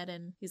head,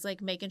 and he's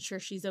like making sure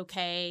she's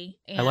okay.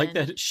 And I like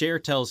that Cher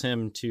tells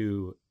him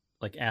to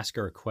like ask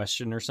her a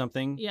question or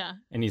something. Yeah.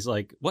 And he's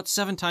like, what's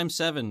 7 times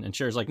 7? And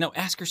Cher's like, no,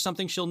 ask her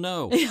something she'll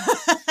know.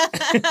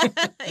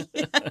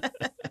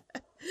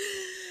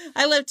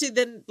 I love to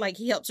then like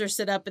he helps her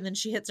sit up and then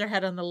she hits her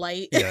head on the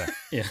light.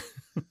 Yeah.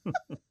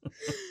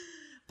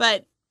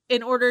 But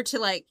in order to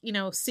like, you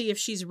know, see if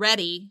she's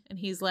ready, and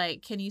he's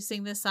like, can you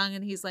sing this song?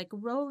 And he's like,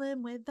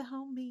 rolling with the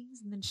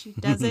homies. And then she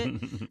does it.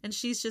 And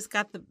she's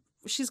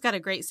got a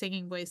great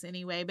singing voice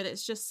anyway, but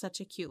it's just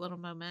such a cute little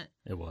moment.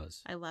 It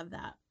was. I love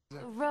that.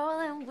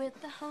 Rolling with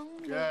the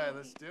homies. Yeah,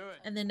 let's do it.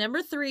 And then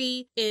number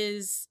 3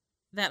 is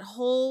that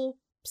whole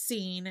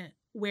scene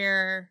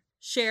where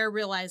Cher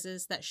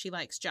realizes that she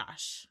likes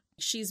Josh.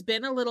 She's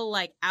been a little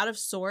like out of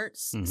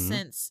sorts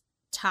since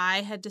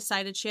Ty had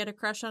decided she had a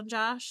crush on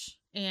Josh,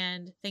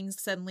 and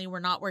things suddenly were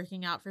not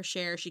working out for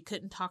Cher. She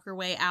couldn't talk her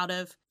way out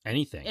of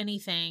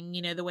anything,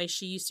 you know, the way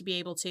she used to be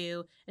able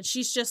to. And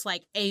she's just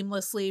like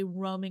aimlessly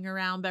roaming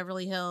around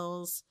Beverly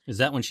Hills. Is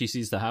that when she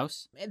sees the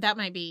house? That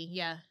might be,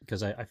 yeah.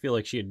 Because I feel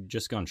like she had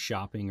just gone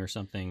shopping or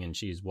something, and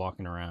she's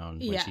walking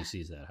around when she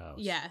sees that house.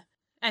 Yeah.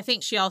 I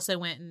think she also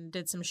went and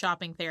did some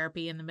shopping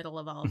therapy in the middle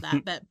of all of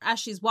that. But as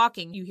she's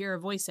walking, you hear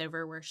a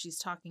voiceover where she's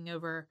talking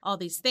over all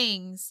these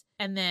things.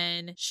 And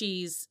then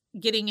she's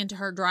getting into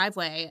her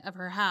driveway of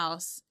her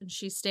house, and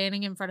she's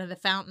standing in front of the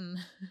fountain.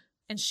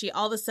 And she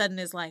all of a sudden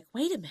is like,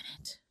 wait a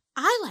minute,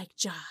 I like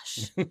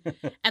Josh.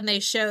 And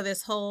they show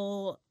this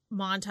whole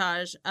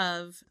montage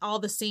of all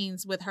the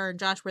scenes with her and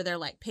Josh where they're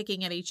like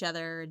picking at each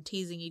other and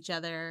teasing each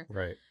other.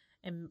 Right.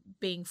 And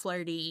being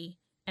flirty.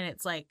 And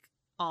it's like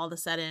all of a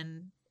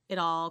sudden it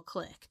all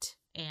clicked.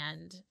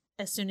 And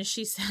as soon as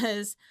she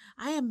says,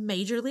 I am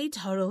majorly,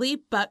 totally,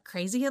 butt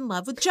crazy in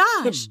love with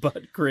Josh.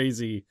 Butt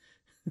crazy.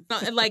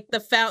 And like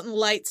the fountain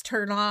lights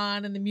turn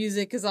on and the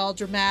music is all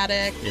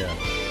dramatic. Yeah.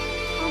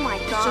 Oh my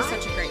It's God. just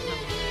such a great moment.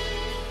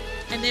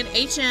 And then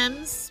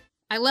HMs.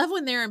 I love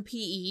when they're in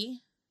PE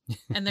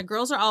and the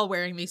girls are all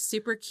wearing these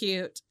super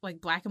cute, like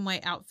black and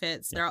white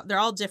outfits. They're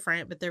all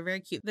different, but they're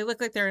very cute. They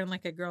look like they're in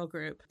like a girl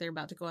group. They're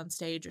about to go on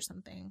stage or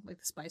something, like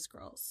the Spice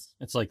Girls.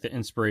 It's like the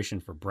inspiration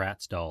for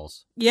Bratz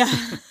dolls. Yeah.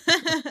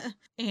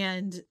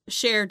 And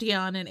Cher,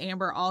 Dion, and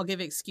Amber all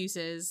give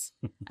excuses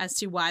as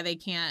to why they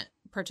can't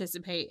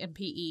participate in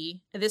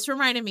PE. This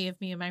reminded me of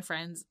me and my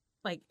friends.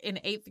 Like in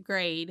 8th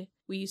grade,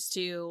 we used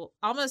to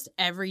almost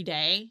every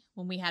day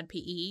when we had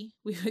PE,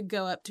 we would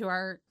go up to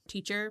our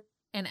teacher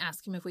and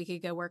ask him if we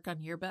could go work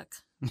on yearbook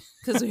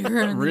because we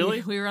were on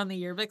we were on the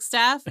yearbook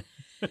staff.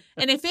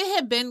 And if it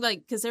had been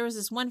like, because there was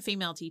this one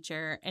female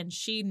teacher and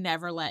she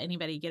never let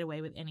anybody get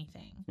away with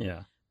anything.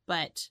 Yeah.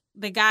 But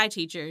the guy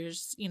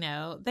teachers, you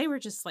know, they were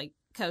just like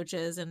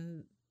coaches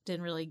and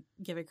didn't really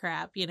give a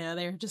crap. You know,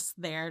 they were just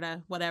there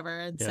to whatever.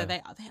 And so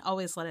they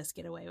always let us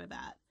get away with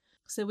that.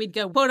 So we'd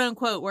go, quote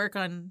unquote, work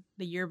on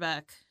the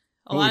yearbook.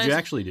 What would you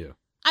actually do?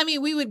 I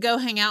mean, we would go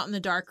hang out in the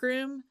dark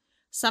room.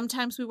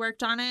 Sometimes we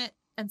worked on it.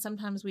 And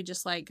sometimes we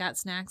just like got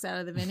snacks out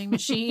of the vending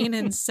machine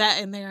and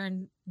sat in there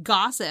and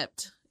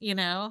gossiped, you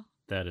know?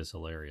 That is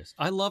hilarious.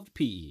 I loved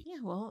PE.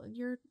 Yeah, well,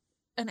 you're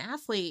an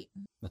athlete.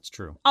 That's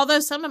true. Although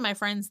some of my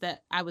friends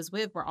that I was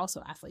with were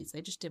also athletes.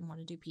 They just didn't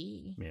want to do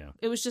PE. Yeah.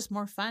 It was just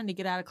more fun to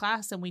get out of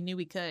class and we knew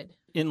we could.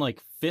 In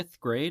like 5th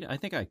grade, I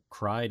think I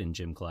cried in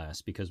gym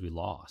class because we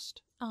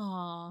lost.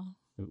 Aw.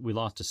 We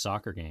lost a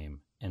soccer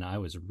game and I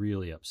was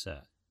really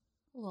upset.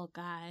 Little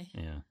guy.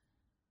 Yeah.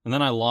 And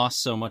then I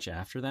lost so much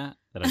after that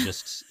I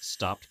just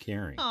stopped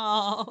caring.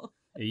 Oh.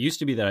 It used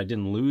to be that I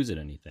didn't lose at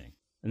anything.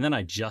 And then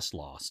I just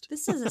lost.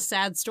 This is a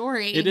sad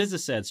story. It is a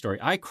sad story.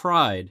 I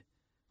cried.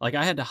 Like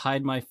I had to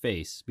hide my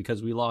face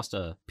because we lost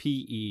a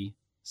PE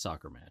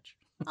soccer match.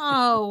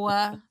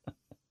 Oh,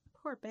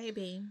 poor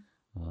baby.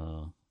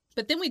 Uh,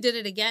 But then we did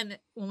it again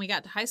when we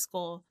got to high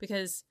school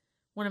because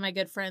one of my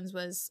good friends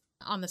was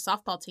on the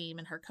softball team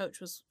and her coach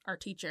was our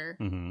teacher.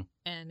 mhm.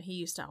 And he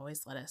used to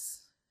always let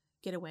us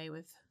get away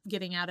with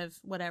getting out of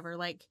whatever.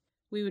 Like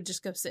we would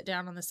just go sit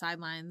down on the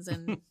sidelines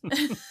and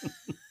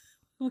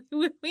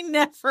we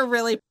never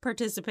really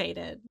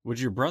participated. Would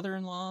your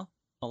brother-in-law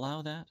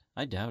allow that?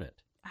 I doubt it.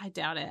 I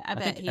doubt it. I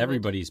bet think he would.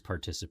 everybody's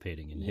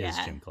participating in his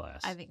Yeah, gym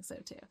class. I think so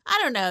too. I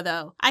don't know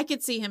though. I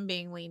could see him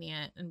being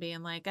lenient and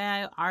being like,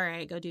 all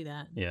right, go do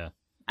that. Yeah.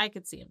 I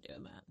could see him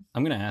doing that.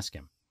 I'm going to ask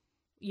him.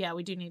 Yeah,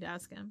 we do need to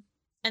ask him.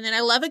 And then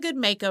I love a good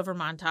makeover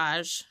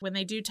montage. When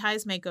they do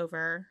Ty's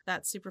makeover,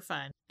 that's super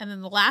fun. And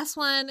then the last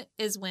one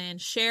is when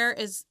Cher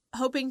is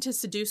hoping to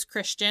seduce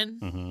Christian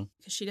Mm-hmm.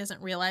 because she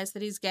doesn't realize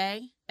that he's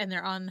gay. And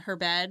they're on her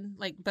bed,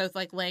 like both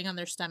like laying on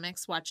their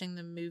stomachs watching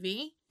the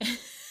movie.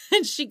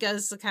 And she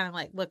goes to kind of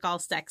like look all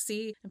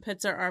sexy and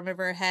puts her arm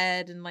over her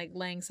head and like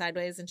laying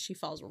sideways and she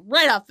falls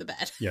right off the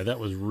bed. Yeah, that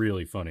was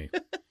really funny.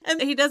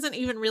 And he doesn't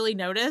even really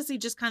notice. He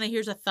just kind of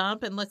hears a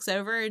thump and looks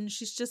over and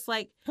she's just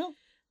like, Oh.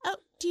 oh,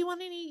 do you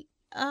want any,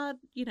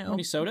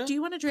 Any soda? do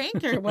you want a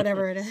drink or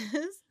whatever it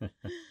is?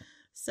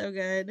 So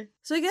good.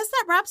 So I guess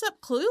that wraps up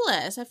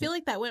Clueless. I feel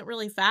like that went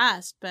really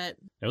fast, but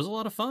It was a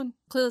lot of fun.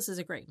 Clueless is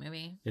a great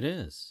movie. It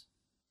is.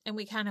 And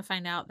we kind of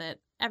find out that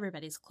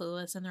everybody's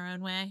clueless in their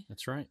own way.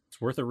 That's right. It's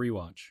worth a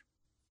rewatch.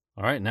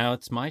 All right, now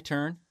it's my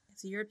turn.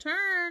 It's your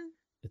turn.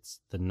 It's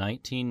the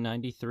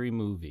 1993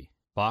 movie,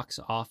 box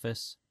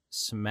office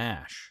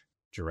smash,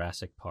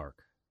 Jurassic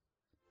Park.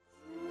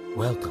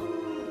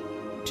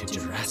 Welcome to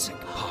Jurassic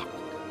Park.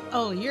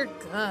 Oh, you're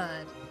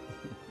good.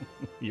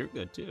 You're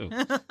good too.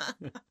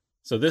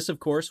 So this, of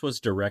course, was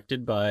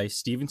directed by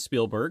Steven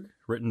Spielberg,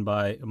 written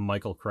by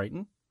Michael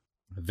Crichton.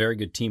 A very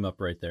good team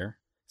up right there.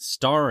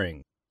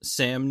 Starring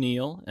Sam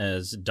Neill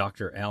as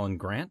Dr. Alan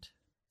Grant,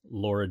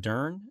 Laura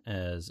Dern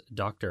as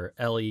Dr.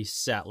 Ellie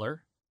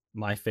Sattler,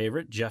 my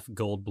favorite, Jeff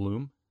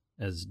Goldblum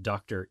as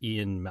Dr.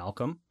 Ian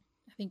Malcolm.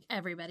 I think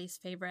everybody's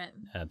favorite.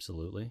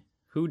 Absolutely.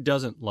 Who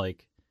doesn't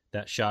like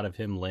that shot of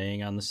him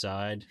laying on the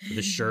side with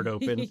his shirt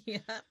open? Yeah.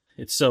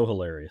 It's so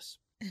hilarious.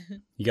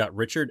 You got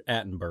Richard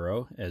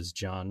Attenborough as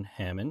John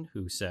Hammond,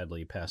 who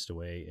sadly passed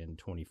away in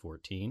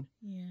 2014.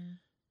 Yeah.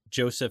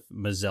 Joseph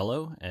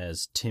Mazzello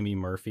as Timmy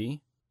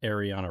Murphy.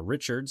 Ariana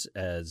Richards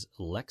as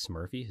Lex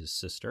Murphy, his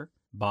sister.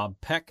 Bob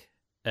Peck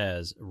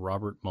as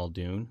Robert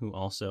Muldoon, who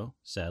also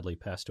sadly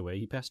passed away.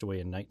 He passed away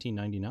in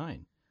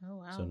 1999. Oh,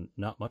 wow. So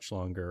not much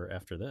longer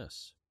after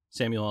this.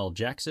 Samuel L.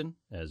 Jackson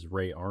as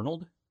Ray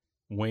Arnold.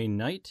 Wayne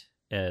Knight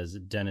as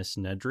Dennis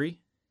Nedry,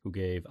 who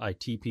gave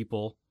IT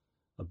people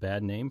a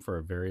bad name for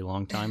a very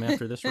long time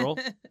after this role.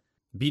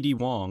 B.D.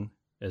 Wong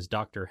as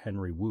Dr.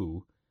 Henry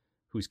Wu,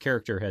 whose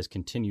character has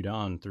continued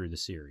on through the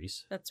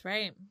series. That's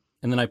right.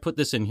 And then I put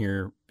this in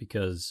here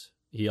because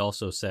he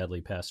also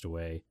sadly passed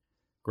away.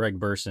 Greg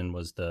Burson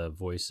was the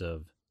voice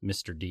of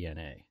Mr.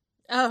 DNA.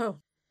 Oh.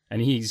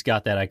 And he's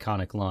got that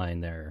iconic line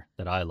there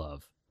that I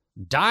love.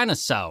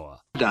 Dinosaur.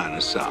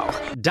 Dinosaur.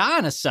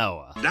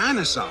 Dinosaur.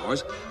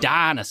 Dinosaurs.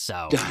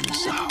 Dinosaur.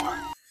 Dinosaur.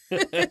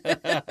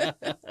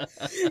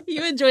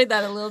 You enjoyed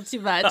that a little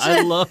too much.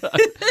 I love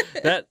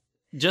that.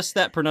 Just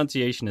that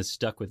pronunciation has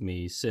stuck with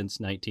me since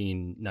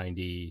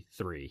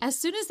 1993. As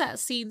soon as that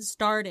scene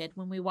started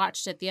when we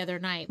watched it the other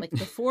night, like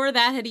before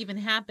that had even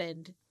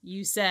happened,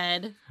 you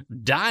said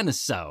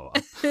Dinosaur.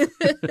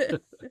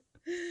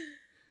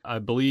 I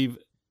believe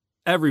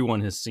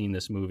everyone has seen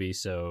this movie,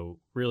 so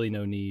really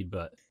no need,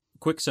 but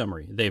quick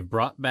summary. They've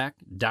brought back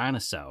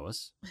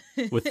dinosaurs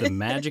with the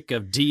magic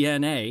of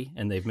DNA,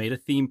 and they've made a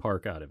theme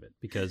park out of it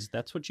because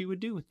that's what you would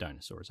do with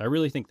dinosaurs. I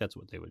really think that's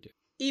what they would do.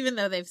 even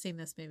though they've seen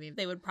this movie,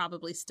 they would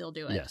probably still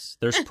do it. Yes,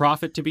 there's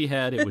profit to be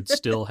had. It would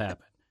still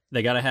happen.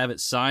 They got to have it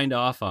signed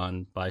off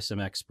on by some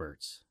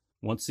experts.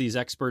 Once these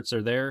experts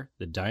are there,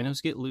 the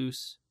dinos get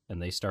loose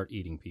and they start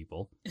eating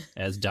people,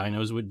 as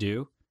dinos would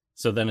do.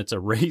 So then it's a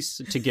race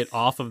to get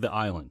off of the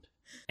island.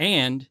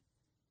 And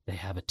they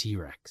have a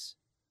T-Rex.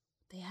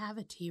 They have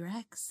a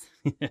T-Rex?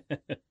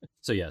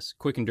 So yes,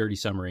 quick and dirty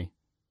summary.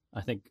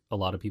 I think a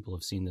lot of people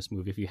have seen this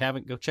movie. If you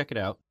haven't, go check it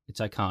out. It's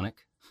iconic.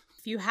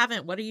 If you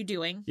haven't, what are you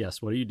doing?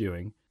 Yes, what are you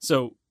doing?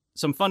 So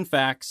some fun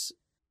facts.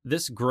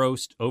 This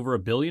grossed over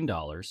 $1 billion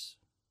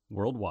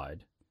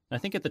worldwide. I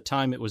think at the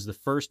time it was the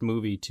first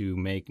movie to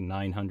make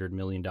 $900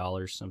 million,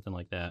 something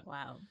like that.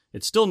 Wow.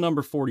 It's still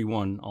number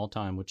 41 all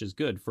time, which is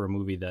good for a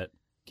movie that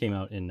came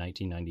out in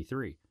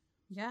 1993.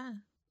 Yeah.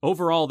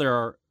 Overall, there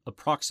are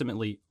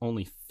approximately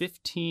only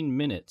 15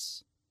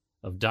 minutes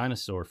of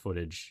dinosaur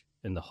footage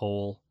in the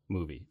whole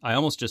movie. I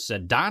almost just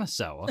said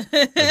dinosaur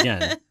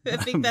again. I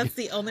think that's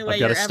the only way I've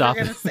you're gotta ever stop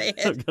going to say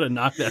it. I've got to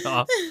knock that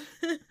off.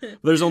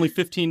 There's only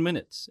 15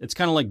 minutes. It's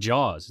kind of like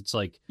Jaws. It's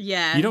like,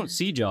 Yeah. you don't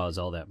see Jaws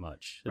all that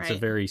much. It's a Right.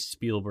 very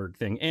Spielberg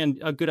thing and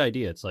a good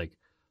idea. It's like,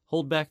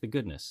 hold back the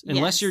goodness.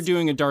 Unless Yes. you're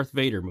doing a Darth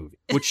Vader movie,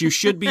 which you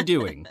should be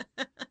doing,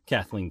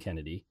 Kathleen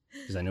Kennedy,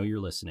 because I know you're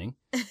listening.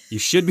 You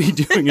should be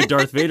doing a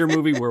Darth Vader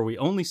movie where we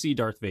only see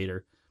Darth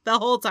Vader, the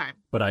whole time.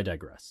 But I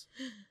digress.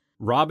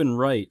 Robin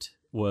Wright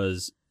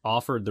was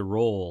offered the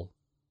role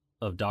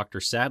of Dr.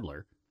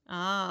 Sadler,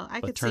 Oh, I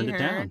but could turned see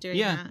it her down. doing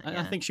Yeah, that.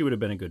 I think she would have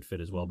been a good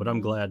fit as well, but I'm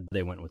Mhm. glad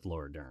they went with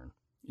Laura Dern.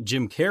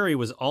 Jim Carrey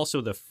was also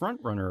the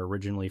frontrunner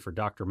originally for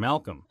Dr.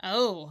 Malcolm,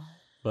 Oh,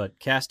 but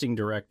casting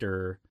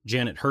director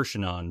Janet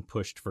Hirschman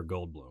pushed for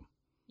Goldblum.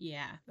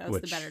 yeah, that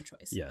was Which, the better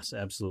choice. Yes,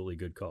 absolutely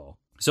good call.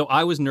 So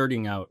I was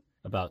nerding out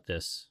about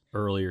this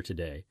earlier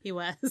today. He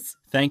was.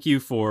 Thank you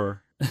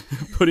for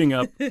putting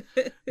up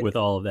with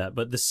all of that.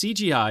 But the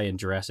CGI in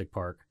Jurassic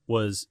Park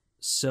was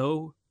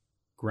so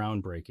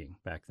groundbreaking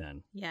back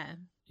then. Yeah.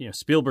 You know,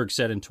 Spielberg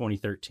said in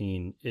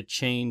 2013, it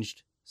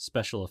changed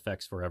special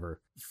effects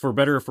forever. For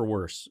better or for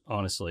worse,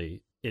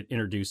 honestly, it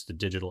introduced the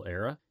digital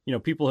era. You know,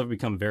 people have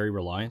become very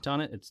reliant on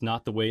it. It's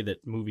not the way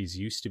that movies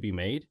used to be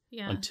made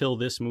Yeah. until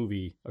this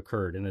movie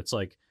occurred. And it's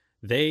like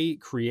they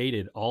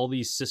created all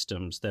these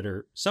systems that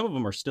are, some of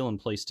them are still in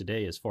place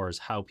today as far as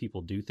how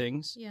people do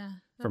things Yeah.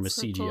 from a that's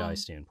so CGI cool.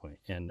 standpoint.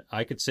 And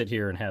I could sit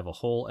here and have a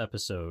whole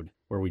episode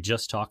where we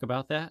just talk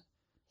about that,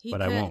 He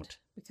but I could, won't.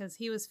 because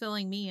he was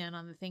filling me in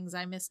on the things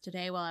I missed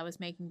today while I was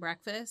making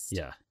breakfast.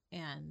 Yeah.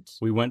 And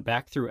We went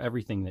back through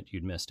everything that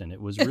you'd missed, and it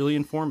was really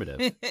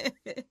informative.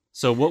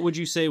 So what would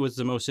you say was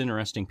the most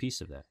interesting piece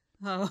of that?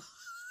 oh,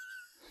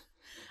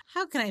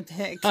 how can I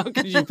pick? How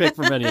could you pick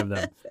from any of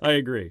them? I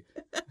agree.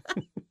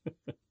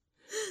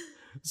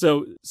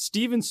 So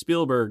Steven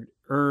Spielberg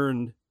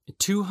earned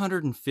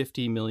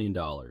 $250 million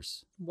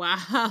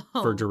Wow.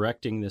 for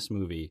directing this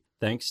movie,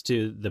 thanks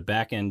to the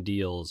back-end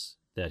deals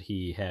that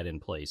he had in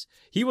place.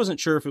 He wasn't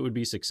sure if it would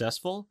be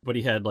successful, but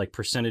he had like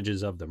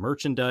percentages of the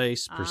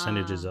merchandise,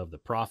 percentages of the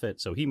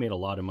profit, so he made a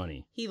lot of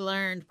money. He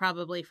learned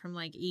probably from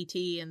like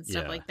E.T. and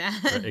stuff Yeah, like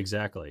that.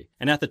 Exactly.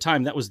 And at the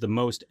time, that was the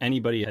most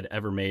anybody had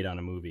ever made on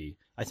a movie.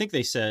 I think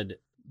they said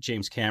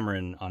James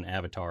Cameron on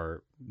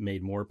Avatar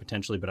made more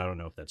potentially, but I don't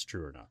know if that's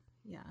true or not.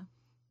 Yeah.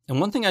 And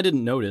one thing I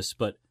didn't notice,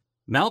 but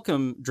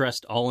Malcolm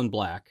dressed all in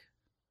black,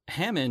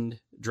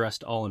 Hammond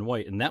dressed all in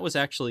white, and that was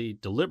actually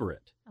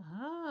deliberate.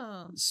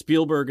 Oh.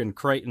 Spielberg and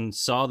Crichton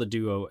saw the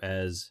duo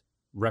as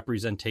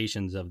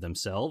representations of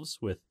themselves,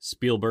 with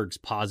Spielberg's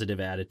positive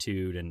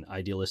attitude and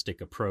idealistic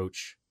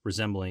approach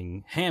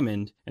resembling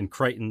Hammond, and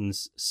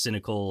Crichton's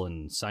cynical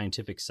and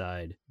scientific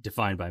side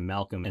defined by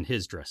Malcolm and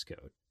his dress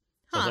code.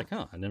 I was like,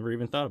 I never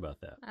even thought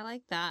about that. I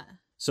like that.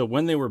 So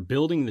when they were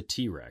building the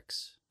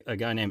T-Rex, a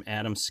guy named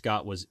Adam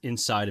Scott was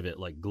inside of it,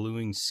 like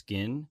gluing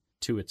skin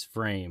to its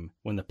frame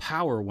when the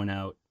power went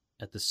out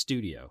at the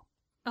studio.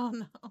 Oh,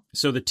 no.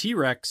 So the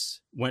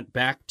T-Rex went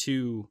back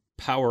to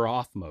power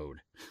off mode,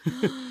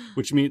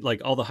 which means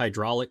like all the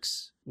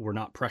hydraulics were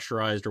not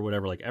pressurized or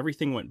whatever. Like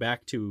everything went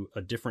back to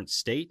a different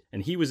state,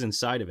 and he was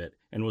inside of it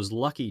and was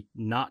lucky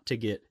not to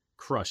get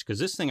crushed, because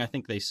this thing I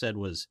think they said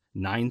was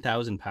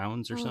 9,000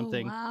 pounds or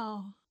something.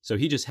 Wow. So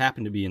he just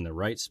happened to be in the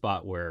right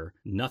spot where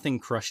nothing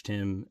crushed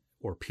him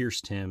or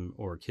pierced him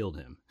or killed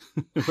him.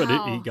 But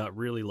Wow. he got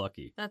really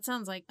lucky. That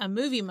sounds like a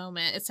movie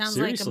moment. It sounds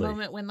Seriously. like a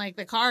moment when like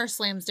the car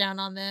slams down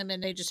on them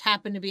and they just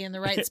happen to be in the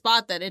right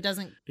spot that it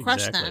doesn't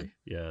crush them.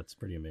 Yeah, it's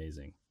pretty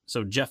amazing.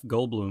 So Jeff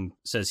Goldblum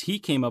says he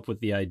came up with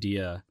the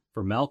idea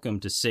for Malcolm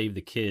to save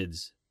the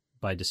kids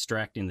by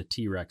distracting the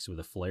T-Rex with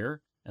a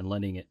flare and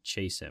letting it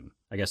chase him.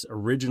 I guess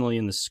originally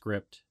in the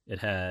script, it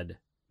had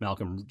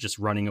Malcolm just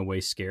running away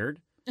scared,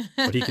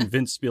 but he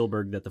convinced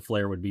Spielberg that the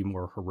flare would be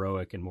more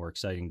heroic and more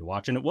exciting to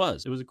watch, and it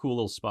was. It was a cool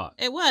little spot.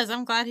 It was.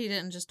 I'm glad he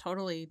didn't just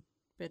totally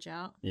bitch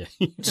out. Yeah.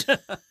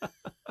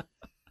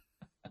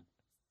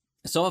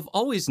 So I've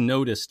always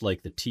noticed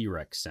like the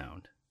T-Rex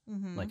sound,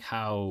 Mm-hmm. like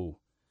how,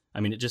 I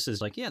mean, it just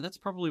is like, yeah, that's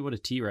probably what a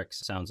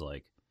T-Rex sounds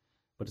like.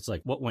 But it's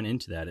like, what went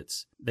into that?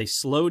 It's, they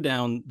slow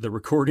down the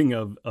recording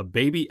of a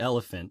baby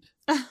elephant,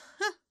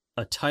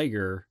 a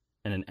tiger,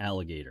 and an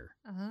alligator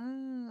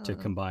to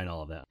combine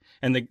all of that.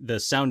 And the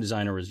sound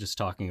designer was just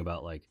talking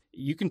about like,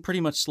 you can pretty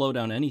much slow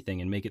down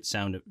anything and make it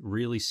sound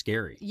really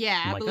scary. Yeah,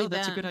 I'm I like, believe oh,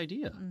 that's that. a good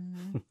idea.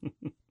 Mhm.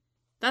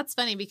 That's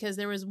funny because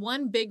there was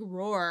one big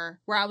roar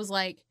where I was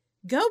like,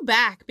 go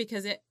back,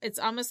 because it's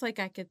almost like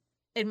I could,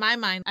 in my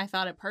mind, I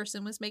thought a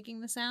person was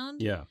making the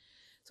sound. Yeah.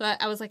 So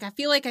I was like, I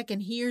feel like I can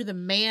hear the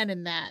man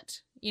in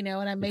that, and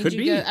I made could you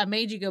be. go. I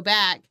made you go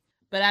back,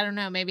 but I don't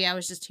know. Maybe I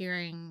was just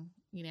hearing,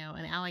 an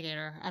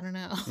alligator. I don't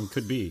know. It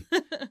could be.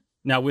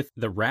 Now with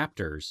the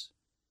raptors,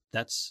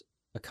 that's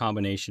a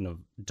combination of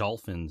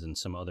dolphins and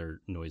some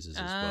other noises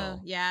as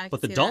well. Yeah. I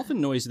But could the see that.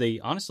 dolphin noise, they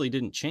honestly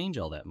didn't change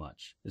all that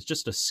much. It's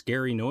just a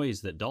scary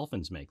noise that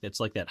dolphins make. It's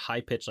like that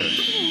high pitch. Like...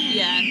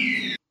 Yeah.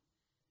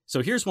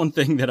 So here's one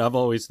thing that I've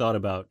always thought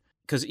about,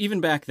 because even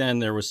back then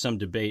there was some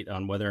debate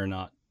on whether or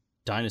not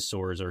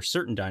dinosaurs or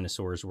certain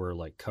dinosaurs were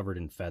like covered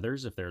in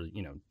feathers, if they're,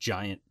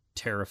 giant,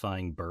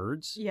 terrifying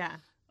birds. Yeah.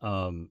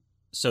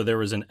 So there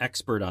was an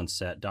expert on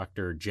set,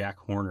 Dr. Jack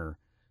Horner,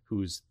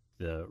 who's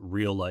the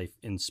real life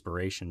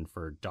inspiration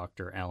for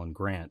Dr. Alan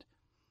Grant.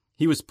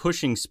 He was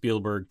pushing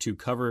Spielberg to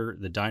cover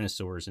the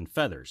dinosaurs in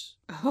feathers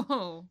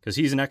Oh. because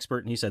he's an expert,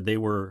 and he said they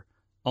were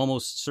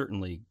almost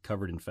certainly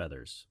covered in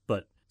feathers.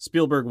 But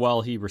Spielberg,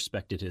 while he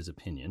respected his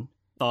opinion,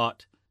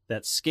 thought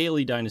that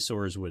scaly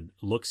dinosaurs would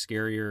look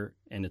scarier,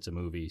 and it's a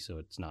movie, so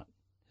it's not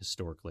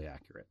historically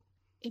accurate.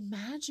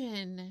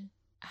 Imagine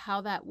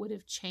how that would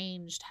have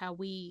changed how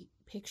we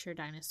picture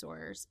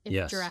dinosaurs if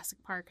Yes. Jurassic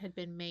Park had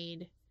been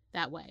made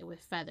that way with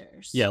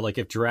feathers. Yeah, like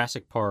if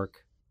Jurassic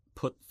Park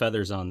put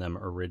feathers on them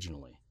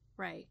originally.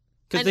 Right.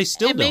 Because they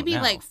still and don't maybe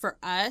now. like for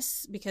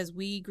us, because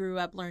we grew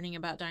up learning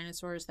about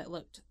dinosaurs that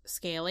looked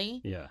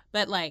scaly. Yeah.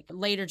 But like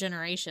later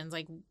generations,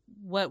 like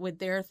what would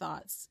their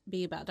thoughts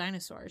be about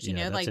dinosaurs? You Yeah,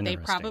 know, that's like they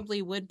interesting.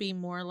 probably would be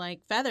more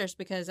like feathers,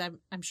 because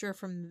I'm sure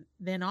from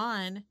then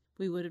on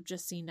we would have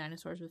just seen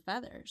dinosaurs with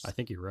feathers. I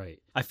think you're right.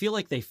 I feel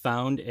like they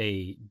found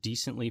a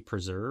decently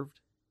preserved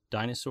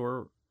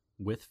dinosaur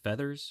with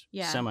feathers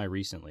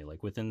semi-recently,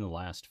 like within the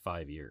last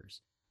 5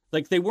 years.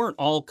 Like they weren't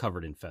all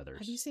covered in feathers.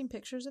 Have you seen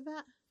pictures of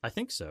that? I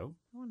think so.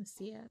 I want to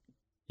see it.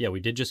 Yeah, we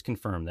did just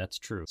confirm that's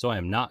true. So I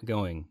am not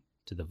going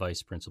to the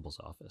vice principal's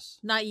office.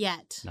 Not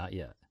yet. Not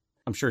yet.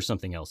 I'm sure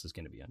something else is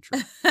going to be untrue.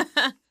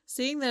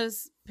 Seeing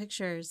those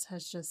pictures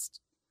has just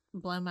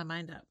blown my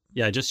mind up.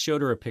 Yeah, I just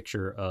showed her a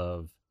picture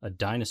of a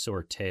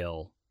dinosaur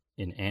tail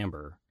in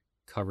amber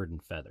covered in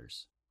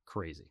feathers.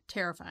 Crazy.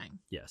 Terrifying.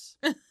 Yes.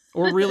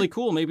 Or really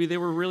cool. Maybe they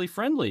were really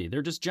friendly.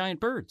 They're just giant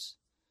birds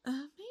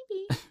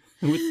Maybe.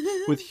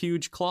 with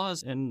huge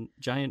claws and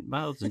giant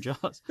mouths and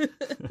jaws.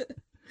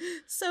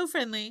 So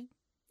friendly.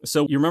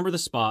 So you remember the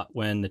spot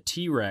when the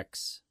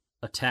T-Rex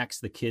attacks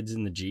the kids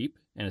in the Jeep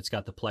and it's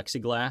got the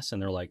plexiglass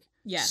and they're like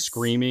Yes.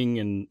 screaming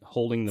and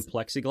holding the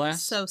plexiglass?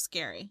 So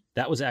scary.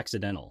 That was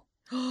accidental.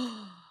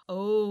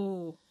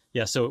 Oh.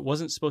 Yeah, so it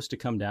wasn't supposed to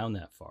come down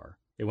that far.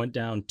 It went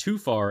down too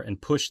far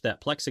and pushed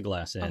that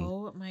plexiglass in.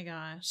 Oh my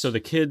gosh. So the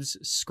kids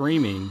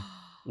screaming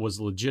was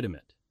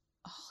legitimate.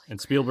 And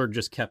Spielberg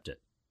just kept it.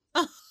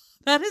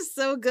 That is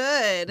so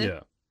good.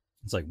 Yeah.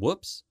 It's like,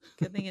 whoops.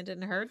 Good thing it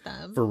didn't hurt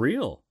them. For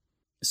real.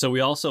 So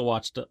we also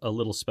watched a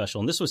little special,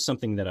 and this was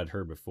something that I'd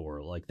heard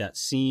before, like that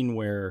scene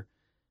where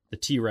the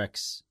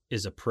T-Rex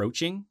is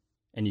approaching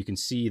and you can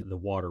see the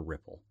water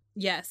ripple.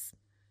 Yes.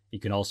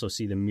 You can also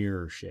see the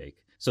mirror shake.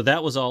 So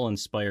that was all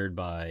inspired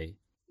by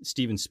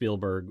Steven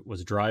Spielberg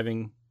was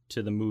driving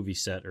to the movie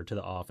set or to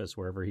the office,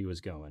 wherever he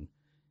was going,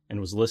 and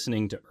was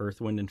listening to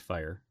Earth, Wind, and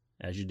Fire,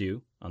 as you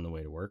do on the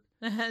way to work.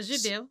 As you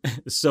do.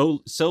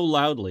 So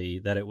loudly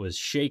that it was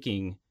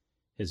shaking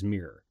his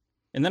mirror.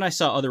 And then I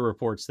saw other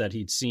reports that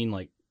he'd seen,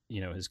 like,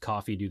 you know, his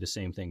coffee do the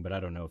same thing, but I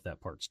don't know if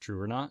that part's true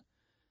or not.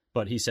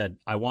 But he said,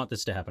 I want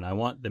this to happen. I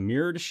want the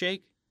mirror to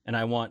shake, and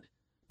I want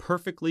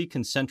perfectly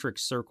concentric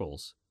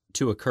circles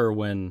to occur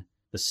when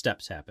the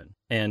steps happen.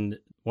 And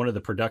one of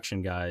the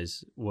production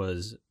guys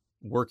was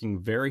working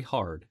very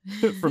hard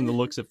from the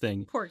looks of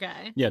things. Poor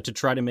guy. Yeah, to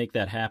try to make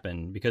that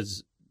happen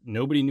because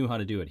nobody knew how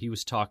to do it. He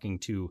was talking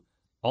to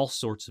all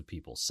sorts of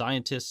people,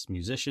 scientists,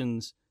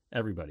 musicians,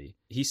 everybody.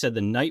 He said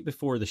the night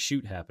before the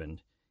shoot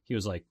happened, he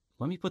was like,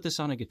 let me put this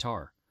on a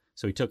guitar.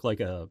 So he took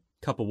like a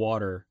cup of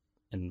water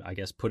and I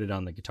guess put it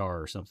on the guitar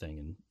or something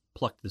and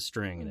plucked the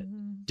string and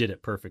it did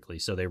it perfectly.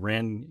 So they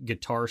ran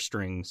guitar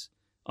strings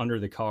under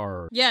the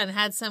car. Yeah, and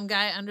had some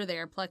guy under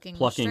there plucking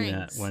that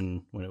strings.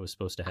 when it was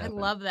supposed to I happen.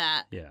 love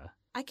that. Yeah.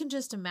 I can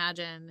just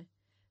imagine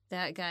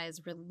that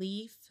guy's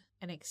relief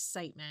and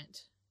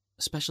excitement.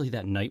 Especially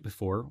that night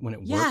before when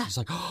it Yeah. worked. He's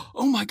like,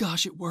 oh my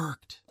gosh, it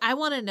worked. I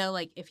want to know,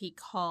 like, if he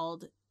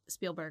called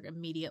Spielberg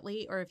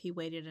immediately or if he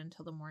waited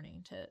until the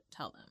morning to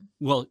tell them.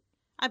 Well,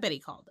 I bet he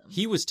called them.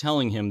 he was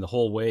telling him the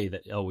whole way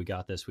that, oh, we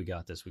got this, we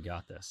got this, we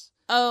got this.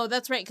 Oh,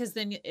 that's right. Because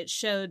then it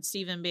showed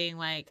Steven being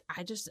like,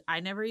 I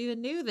never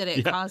even knew that it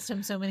Yeah. caused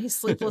him so many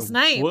sleepless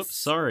nights. Whoops,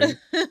 sorry.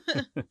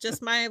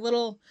 Just my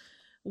little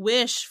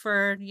wish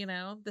for,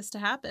 this to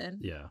happen.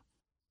 Yeah.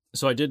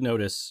 So I did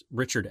notice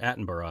Richard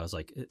Attenborough. I was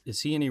like, is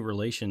he any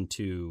relation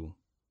to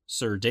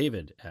Sir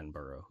David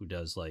Attenborough, who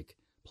does like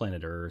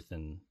Planet Earth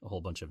and a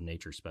whole bunch of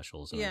nature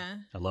specials? And Yeah.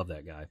 I love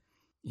that guy.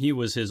 He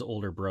was his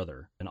older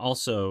brother. And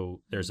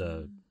also there's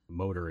a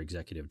motor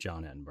executive,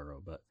 John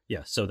Attenborough. But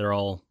yeah, so they're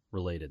all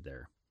related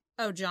there.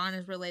 Oh, John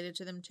is related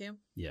to them too?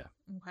 Yeah.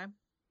 Okay.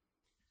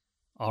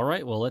 All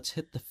right, well, let's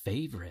hit the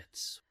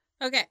favorites.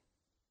 Okay.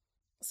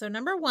 So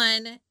number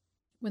 1,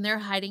 when they're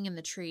hiding in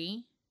the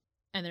tree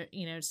and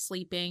they're,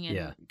 sleeping and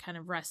Yeah. kind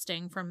of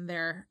resting from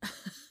their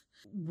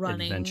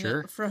running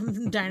Adventure.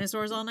 from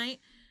dinosaurs all night,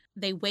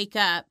 they wake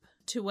up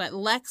to what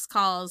Lex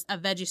calls a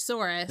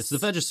Vegisaurus. It's the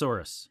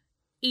Vegisaurus.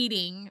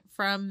 Eating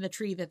from the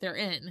tree that they're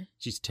in.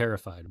 She's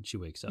terrified when she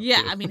wakes up.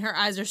 Yeah, too. I mean, her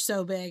eyes are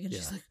so big, and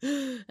she's Yeah.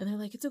 like, and they're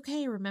like, it's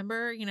okay,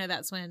 remember?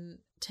 That's when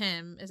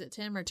Tim, is it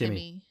Tim or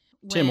Timmy.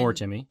 Timmy? Tim or When-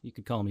 Timmy. You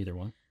could call him either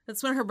one.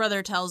 That's when her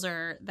brother tells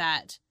her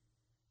that,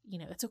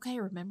 it's okay,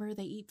 remember?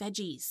 They eat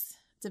veggies.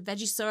 It's a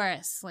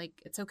Vegisaurus.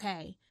 Like, it's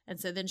okay. And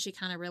so then she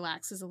kind of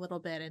relaxes a little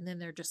bit, and then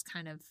they're just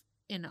kind of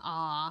in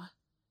awe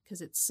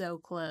because it's so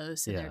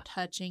close, and Yeah. they're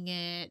touching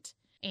it.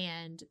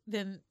 And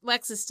then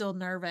Lex is still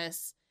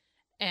nervous.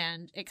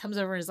 And it comes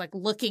over and is like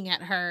looking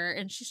at her,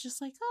 and she's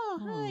just like, oh,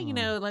 hi,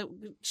 Aw. like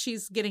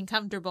she's getting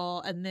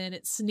comfortable, and then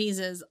it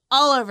sneezes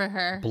all over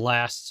her.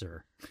 Blasts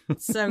her.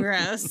 So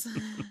gross.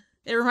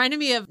 It reminded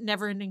me of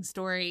Neverending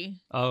Story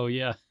Oh,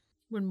 yeah.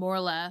 When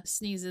Morla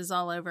sneezes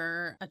all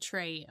over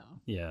Atreyu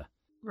Yeah.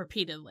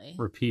 repeatedly.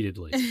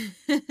 Repeatedly.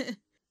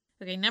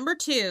 Okay, number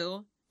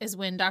 2 is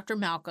when Dr.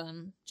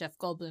 Malcolm, Jeff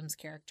Goldblum's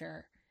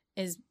character,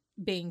 is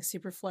being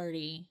super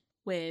flirty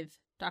with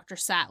Dr.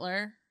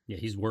 Sattler, Yeah,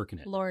 he's working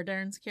it. Laura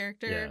Dern's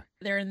character. Yeah.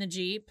 They're in the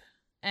Jeep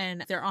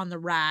and they're on the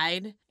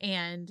ride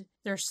and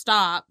they're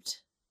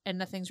stopped and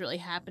nothing's really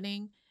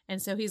happening. And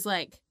so he's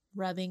like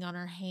rubbing on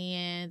her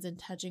hands and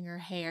touching her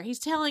hair. He's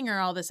telling her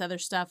all this other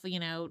stuff, you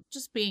know,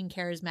 just being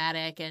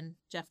charismatic and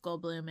Jeff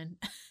Goldblum and,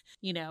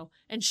 you know,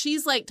 and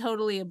she's like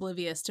totally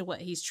oblivious to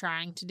what he's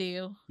trying to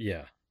do.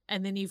 Yeah.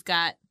 And then you've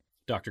got,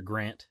 Dr.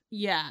 Grant.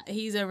 yeah,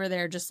 he's over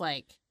there just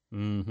like,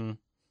 Mm-hmm.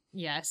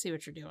 yeah, I see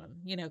what you're doing,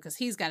 you know, because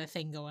he's got a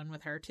thing going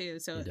with her too.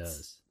 So He it's,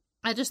 does.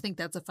 I just think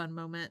that's a fun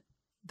moment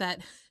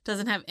that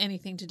doesn't have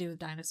anything to do with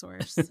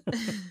dinosaurs.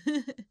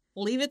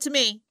 Leave it to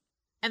me.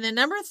 And then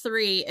number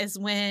 3 is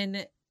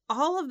when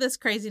all of this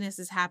craziness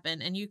has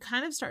happened and you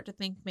kind of start to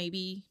think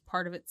maybe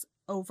part of it's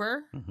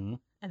over Mm-hmm.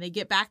 and they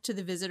get back to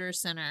the visitor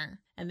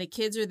center and the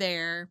kids are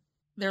there.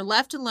 They're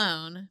left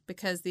alone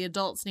because the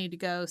adults need to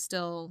go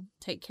still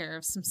take care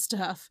of some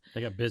stuff.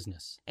 They got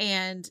business.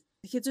 And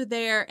the kids are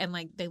there and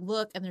like they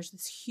look and there's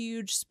this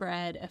huge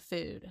spread of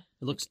food.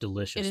 It looks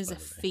delicious. It is by a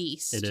the way.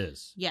 feast. It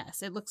is.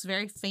 Yes, it looks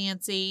very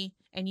fancy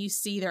and you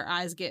see their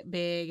eyes get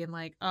big and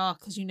like, oh,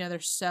 because you know they're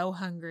so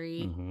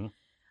hungry. Mm-hmm.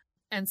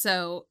 And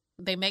so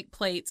they make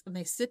plates and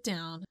they sit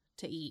down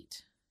to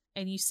eat.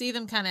 And you see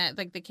them kind of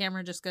like the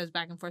camera just goes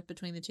back and forth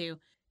between the two.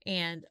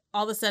 And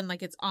all of a sudden,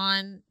 like it's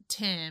on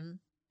Tim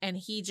and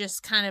he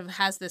just kind of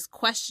has this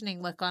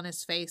questioning look on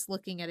his face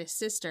looking at his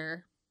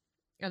sister.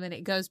 And then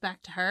it goes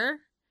back to her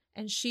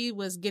and she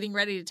was getting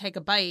ready to take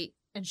a bite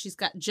and she's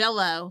got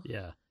Jell-O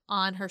Yeah.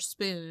 on her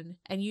spoon.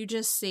 And you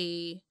just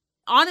see,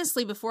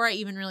 honestly, before I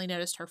even really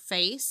noticed her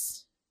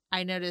face,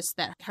 I noticed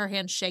that her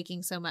hand's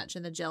shaking so much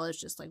and the Jell-O's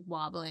just like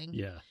wobbling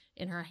Yeah.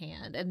 in her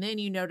hand. And then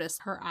you notice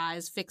her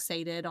eyes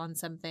fixated on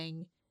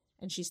something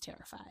and she's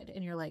terrified.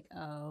 And you're like,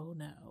 oh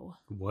no.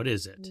 What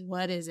is it?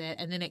 What is it?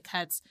 And then it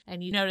cuts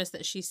and you notice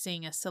that she's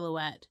seeing a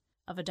silhouette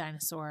of a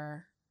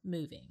dinosaur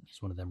moving.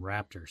 It's one of them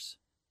raptors.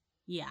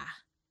 Yeah.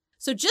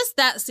 So just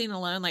that scene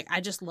alone, like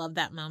I just love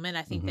that moment.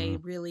 I think they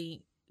Mhm.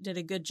 really did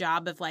a good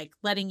job of like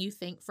letting you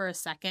think for a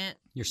second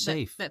You're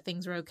safe. that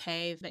things are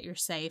okay, that you're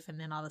safe. And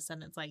then all of a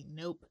sudden it's like,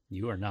 nope.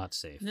 You are not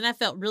safe. And then I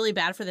felt really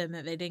bad for them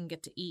that they didn't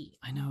get to eat.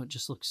 I know. It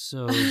just looks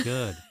so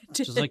good.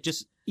 Just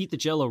just eat the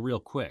Jell-O real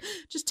quick.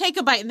 just take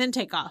a bite and then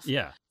take off.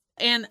 Yeah.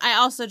 And I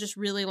also just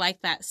really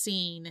like that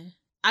scene.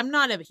 I'm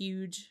not a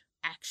huge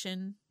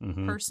action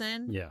Mm-hmm.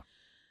 person. Yeah.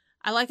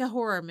 I like a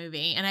horror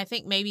movie. And I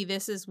think maybe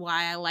this is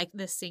why I like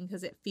this scene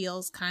because it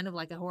feels kind of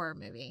like a horror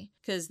movie.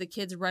 Because the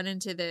kids run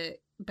into the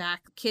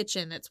back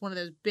kitchen. It's one of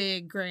those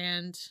big,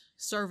 grand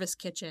service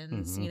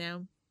kitchens, Mhm. you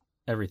know?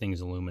 Everything's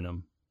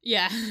aluminum.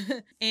 Yeah.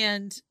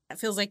 And it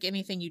feels like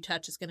anything you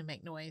touch is going to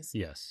make noise.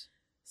 Yes.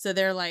 So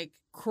they're like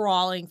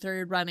crawling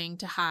through, running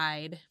to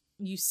hide.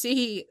 You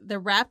see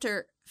the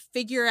raptor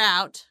figure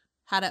out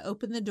how to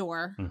open the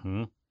door.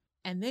 Mm-hmm.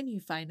 And then you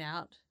find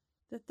out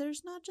that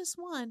there's not just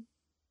one.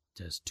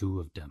 There's 2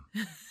 of them.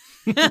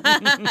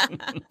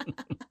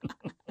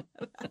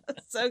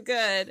 So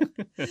good.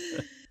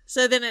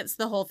 So then it's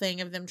the whole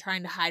thing of them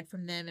trying to hide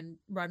from them and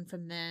run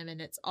from them. And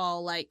it's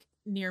all like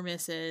near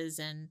misses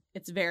and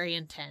it's very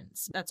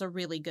intense. That's a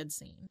really good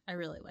scene. I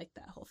really like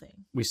that whole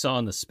thing. We saw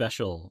in the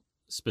special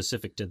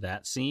specific to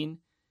that scene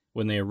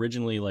when they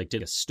originally like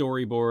did a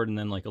storyboard and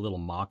then like a little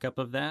mock-up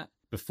of that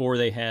before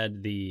they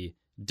had the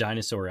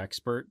dinosaur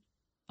expert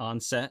on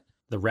set.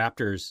 The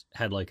raptors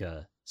had like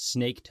a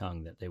snake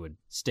tongue that they would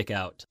stick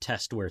out to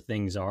test where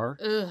things are.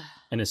 Ugh.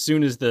 And as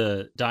soon as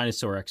the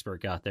dinosaur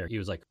expert got there, he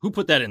was like, "Who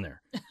put that in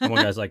there?" And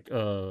one guy's like,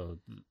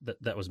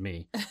 that was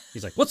me."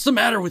 He's like, "What's the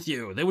matter with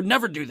you? They would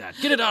never do that.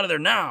 Get it out of there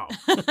now."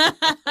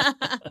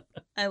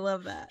 I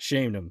love that.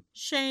 Shamed him.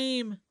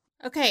 Shame.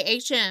 Okay,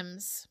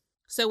 HMs.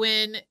 So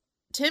when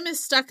Tim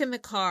is stuck in the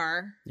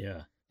car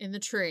Yeah. in the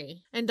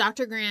tree and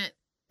Dr. Grant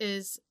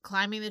is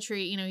climbing the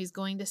tree, you know, he's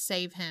going to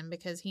save him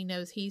because he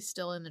knows he's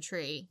still in the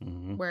tree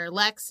Mm-hmm. where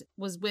Lex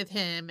was with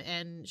him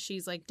and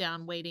she's like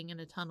down waiting in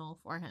a tunnel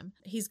for him.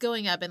 He's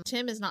going up and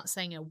Tim is not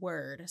saying a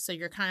word. So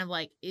you're kind of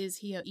like, is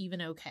he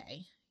even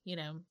okay? You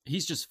know?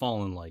 He's just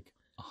fallen like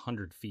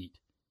 100 feet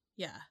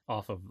Yeah.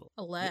 off of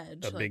A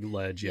ledge. a big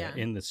ledge, yeah.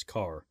 in this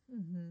car.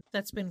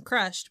 That's been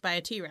crushed by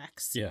a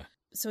T-Rex. Yeah.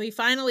 So he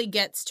finally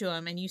gets to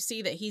him and you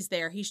see that he's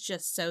there. He's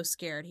just so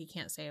scared he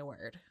can't say a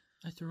word.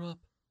 I threw up.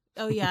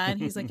 Oh, yeah. And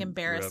he's like Threw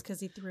embarrassed up. because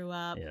he threw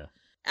up. Yeah.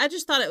 I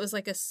just thought it was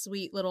like a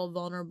sweet little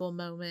vulnerable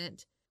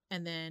moment.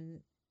 And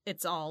then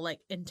it's all like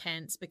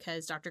intense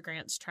because Dr.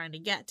 Grant's trying to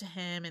get to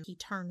him and he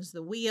turns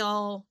the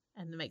wheel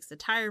and makes the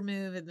tire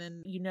move. And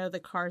then, you know, the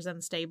car's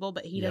unstable,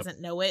 but he Yep.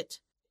 doesn't know it.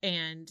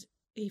 And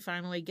he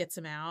finally gets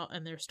him out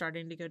and they're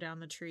starting to go down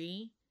the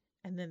tree.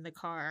 and then the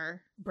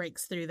car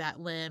breaks through that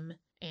limb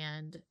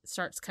and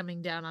starts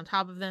coming down on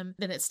top of them.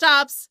 Then it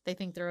stops. They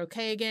think they're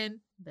okay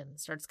again. Then it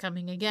starts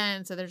coming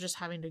again. So they're just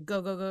having to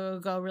go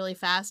really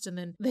fast. And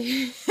then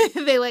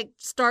they like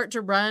start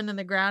to run on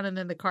the ground, and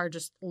then the car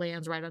just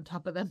lands right on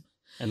top of them.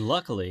 And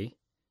luckily,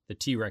 the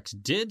T-Rex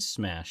did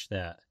smash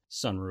that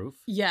sunroof.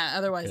 Yeah,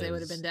 otherwise they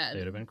would have been They dead.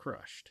 would have been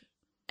crushed.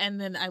 And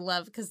then I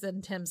love, because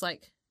then Tim's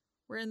like,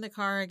 we're in the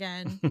car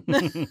again.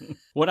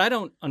 What I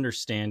don't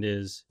understand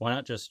is, why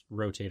not just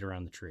rotate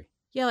around the tree?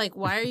 Yeah, like,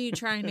 why are you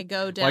trying to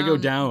go down, Why go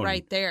down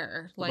right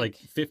there? Like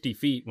 50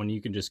 feet when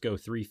you can just go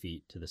 3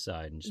 feet to the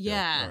side and just go,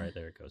 Yeah. all right,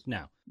 there it goes.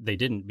 Now, they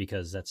didn't,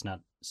 because that's not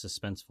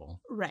suspenseful,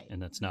 right.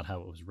 and that's not how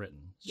it was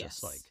written. It's Yes.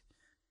 just like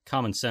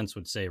common sense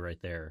would say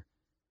right there,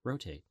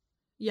 rotate.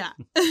 Yeah.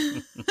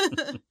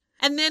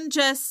 And then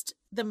just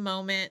the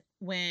moment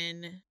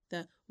when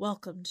the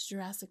welcome to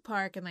Jurassic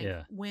Park, and like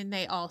Yeah. when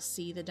they all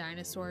see the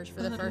dinosaurs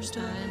for the first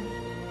time.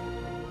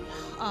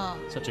 Oh,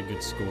 Such a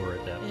good score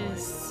at that it point.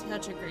 is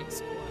such a great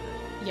score.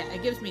 Yeah,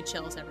 it gives me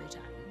chills every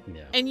time.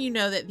 Yeah. And you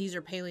know that these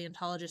are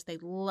paleontologists. They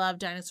love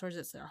dinosaurs.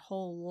 It's their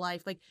whole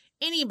life. Like,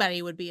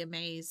 anybody would be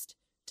amazed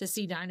to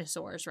see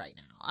dinosaurs right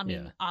now. I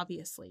mean, Yeah.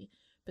 obviously.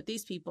 But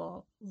these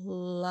people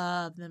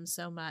love them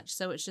so much.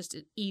 So it's just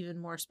even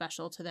more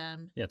special to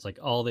them. Yeah, it's like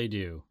all they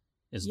do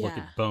is look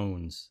Yeah. at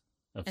bones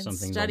of And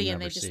something study, they'll and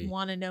never they just see.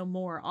 want to know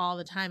more all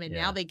the time. And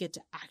Yeah. now they get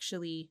to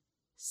actually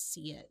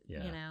see it,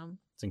 Yeah. you know?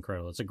 It's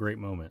incredible. It's a great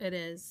moment. It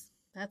is.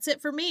 That's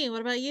it for me.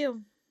 What about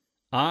you?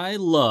 I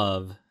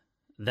love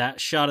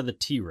that shot of the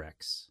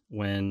T-Rex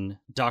when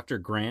Dr.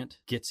 Grant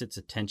gets its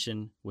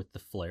attention with the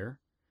flare,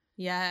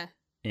 Yeah.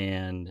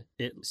 and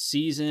it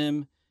sees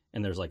him,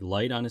 and there's like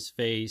light on his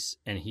face,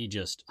 and he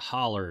just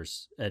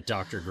hollers at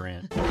Dr.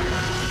 Grant.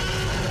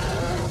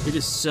 It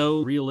is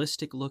so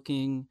realistic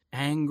looking,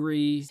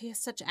 angry. He has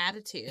such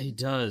attitude. He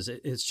does.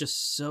 It's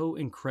just so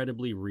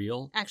incredibly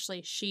real.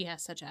 Actually, she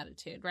has such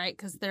attitude, right?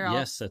 Because they're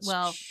Yes, all, that's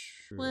well,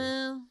 true.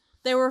 well,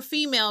 they were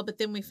female, but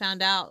then we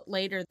found out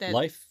later that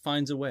Life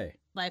finds a way,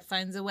 life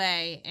finds a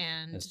way.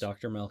 And as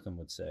Dr. Malcolm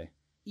would say.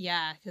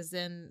 yeah, because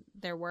then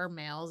there were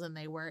males and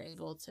they were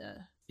able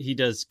to. He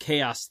does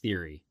chaos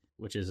theory,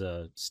 which is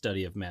a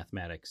study of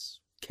mathematics,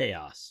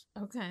 chaos.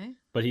 Okay.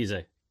 But he's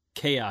a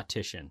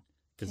chaotician,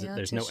 because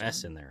there's no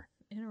S Chaotician. in there.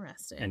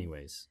 Interesting.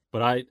 Anyways,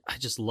 but I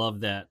just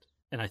love that,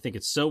 and I think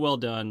it's so well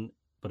done.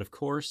 But of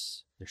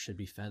course, there should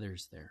be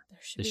feathers there.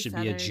 There should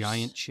be a feathers.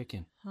 giant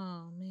chicken.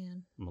 Oh,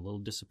 man. I'm a little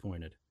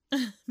disappointed.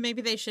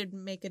 Maybe they should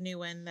make a new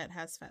one that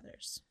has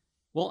feathers.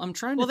 Well, I'm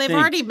trying to Well, they've think.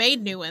 already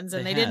made new ones,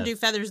 and They they didn't do have.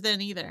 feathers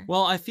then either.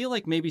 Well, I feel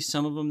like maybe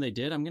some of them they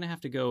did. I'm going to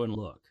have to go and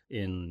look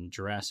in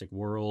Jurassic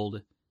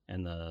World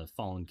and the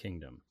Fallen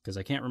Kingdom, because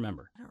I can't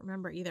remember. I don't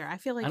remember either. I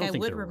feel like I don't I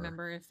think would there were.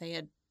 remember if they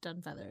had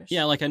done feathers.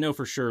 Yeah, like I know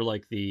for sure,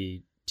 like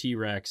the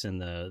T-Rex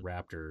and the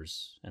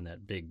raptors and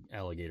that big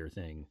alligator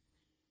thing,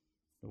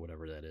 or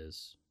whatever that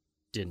is,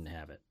 didn't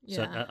have it.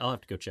 So Yeah. I'll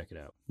have to go check it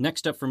out.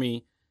 Next up for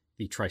me,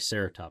 the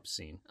Triceratops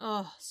scene.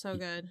 Oh, so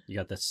good. You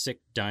got the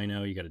sick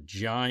dino. You got a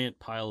giant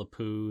pile of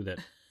poo that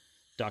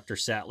Dr.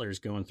 Sattler's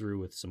going through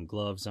with some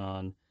gloves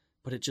on.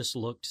 But it just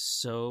looked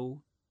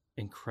so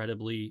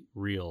incredibly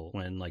real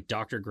when, like,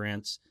 Dr.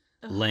 Grant's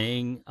Ugh.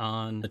 laying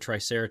on the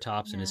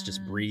Triceratops and it's just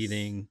Yes.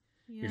 breathing.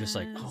 You're just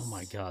like, oh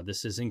my Yes. God,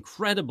 this is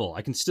incredible.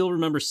 I can still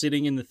remember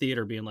sitting in the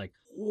theater being like,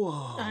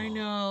 whoa. I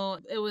know.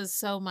 It was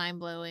so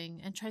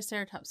mind-blowing. And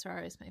Triceratops are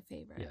always my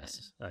favorite.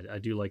 Yes, I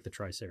do like the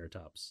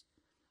Triceratops.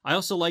 I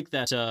also like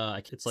that,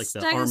 it's like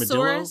the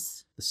armadillo.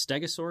 Stegosaurus? The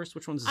Stegosaurus?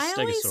 Which one's the I'm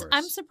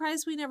Stegosaurus?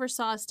 surprised we never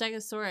saw a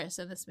Stegosaurus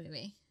in this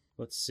movie.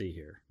 Let's see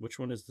here. Which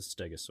one is the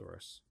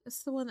Stegosaurus?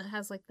 It's the one that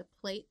has like the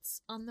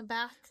plates on the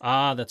back.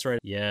 Ah, that's right.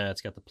 Yeah,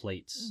 it's got the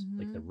plates,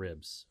 like the Mhm.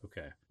 ribs.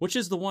 Okay. Which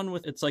is the one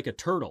with, it's like a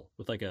turtle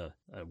with like a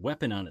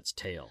weapon on its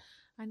tail.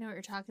 I know what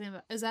you're talking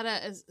about. Is that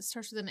it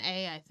starts with an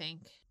A, I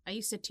think. I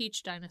used to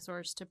teach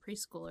dinosaurs to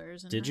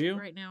preschoolers. And Did you?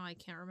 Right now, I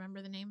can't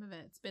remember the name of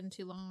it. It's been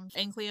too long.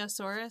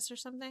 Ankylosaurus or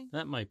something?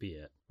 That might be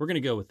it. We're going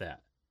to go with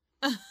that.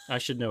 I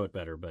should know it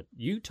better, but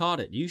you taught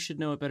it. You should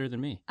know it better than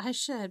me. I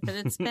should, but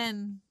it's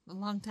been a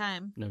long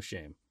time. No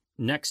shame.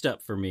 Next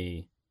up for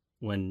me,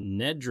 when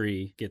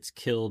Nedry gets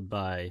killed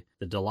by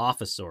the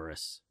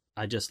Dilophosaurus,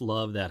 I just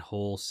love that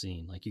whole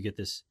scene. Like, you get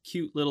this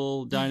cute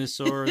little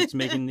dinosaur that's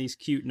making these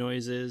cute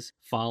noises,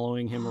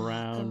 following him Oh,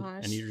 around,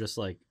 gosh. and you're just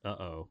like,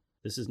 uh-oh,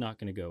 this is not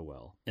going to go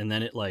well. And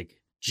then it, like,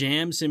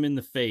 jams him in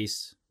the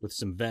face with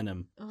some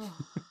venom. Oh,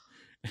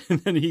 And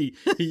then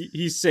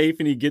he's safe,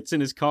 and he gets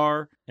in his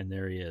car, and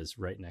there he is,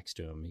 right next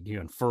to him. He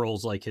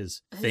unfurls, like,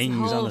 his things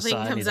whole on the thing side.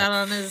 and comes he's out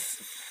like, on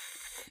his.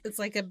 It's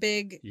like a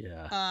big,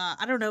 yeah.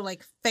 I don't know,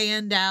 like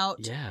fanned out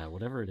Yeah,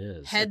 whatever it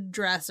is.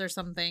 headdress or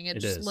something. It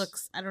just is.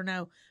 looks, I don't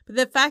know. But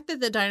the fact that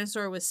the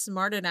dinosaur was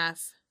smart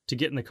enough To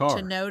get in the car.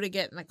 to know to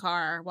get in the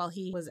car while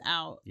he was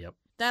out. Yep.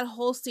 That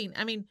whole scene.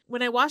 I mean,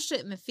 when I watched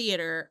it in the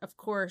theater, of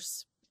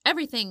course,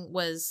 everything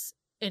was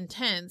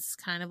intense,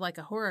 kind of like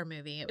a horror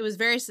movie. It was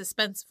very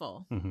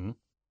suspenseful. Mm-hmm.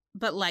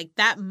 But like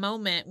that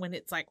moment when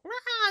it's like,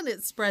 "Rah," and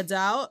it spreads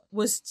out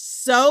was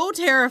so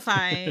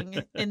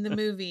terrifying in the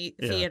movie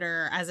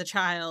theater as a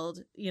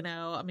child. You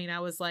know, I mean,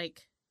 I was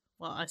like,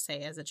 well, I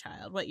say as a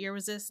child. What year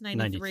was this?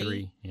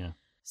 93? Yeah.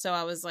 So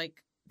I was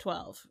like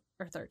 12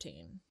 or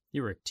 13.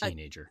 You were a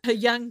teenager. A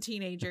young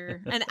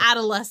teenager, an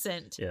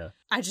adolescent. Yeah.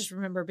 I just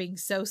remember being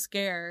so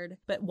scared.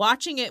 But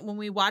watching it when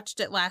we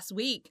watched it last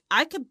week,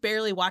 I could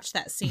barely watch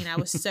that scene. I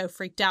was so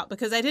freaked out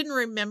because I didn't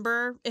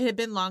remember. It had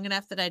been long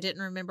enough that I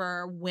didn't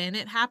remember when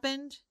it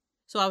happened.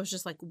 So I was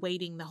just like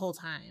waiting the whole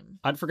time.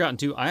 I'd forgotten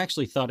too. I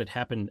actually thought it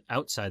happened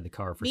outside the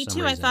car for some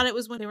reason. Me too. I thought it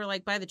was when they were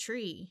like by the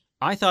tree.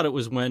 I thought it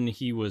was when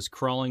he was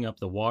crawling up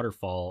the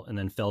waterfall and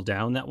then fell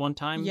down that one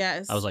time.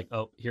 Yes. I was like,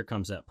 oh, here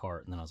comes that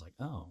part. And then I was like,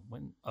 oh,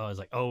 when? Oh, I was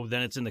like, oh,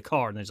 then it's in the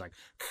car. And then it's like,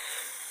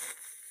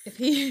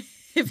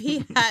 if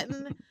he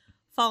hadn't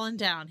fallen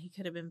down, he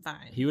could have been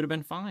fine. He would have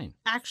been fine.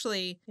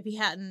 Actually, if he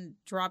hadn't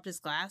dropped his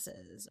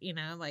glasses, you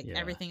know, like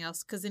everything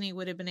else, because then he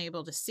would have been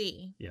able to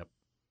see. Yep.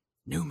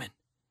 Newman.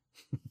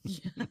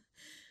 Yeah.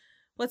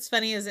 What's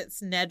funny is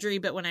it's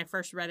Nedry, but when I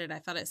first read it, I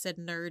thought it said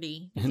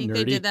nerdy. I think Nerdy?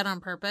 they did that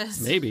on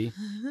purpose. Maybe.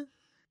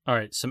 All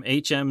right, some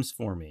HMs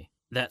for me.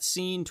 That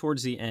scene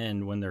towards the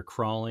end when they're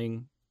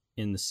crawling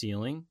in the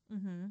ceiling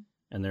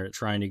and they're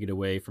trying to get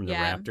away from the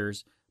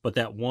raptors, but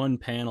that one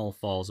panel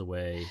falls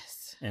away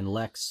and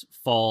Lex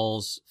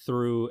falls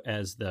through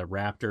as the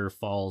raptor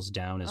falls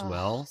down as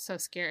well. So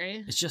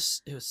scary.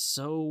 It was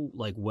so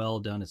like well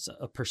done. It's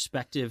a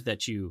perspective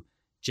that you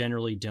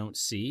generally don't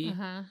see.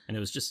 And it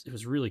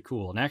was really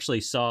cool. And actually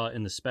saw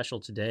in the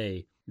special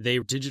today, they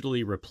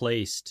digitally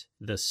replaced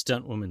the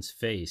stunt woman's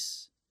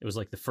face. It was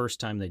like the first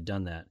time they'd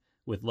done that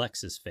with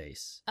Lex's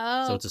face.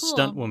 Oh, so it's a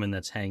stunt woman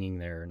that's hanging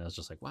there. And I was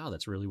just like, wow,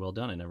 that's really well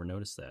done. I never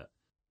noticed that.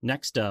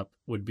 Next up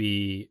would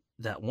be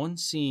that one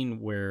scene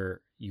where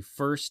you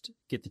first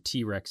get the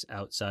T-Rex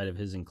outside of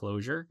his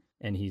enclosure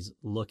and he's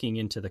looking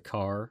into the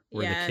car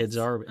where the kids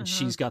are. And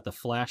she's got the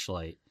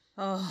flashlight.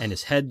 And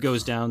his head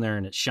goes down there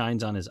and it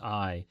shines on his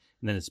eye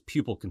and then his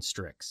pupil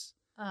constricts.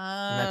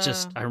 And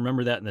that I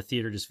remember that in the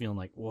theater just feeling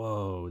like,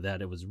 whoa,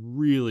 that it was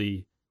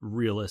really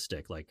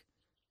realistic. Like,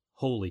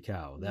 holy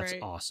cow, that's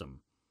awesome.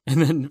 And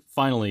then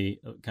finally,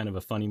 kind of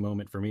a funny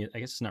moment for me. I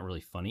guess it's not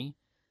really funny,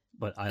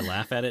 but I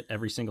laugh at it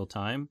every single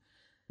time.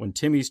 When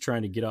Timmy's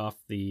trying to get off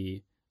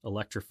the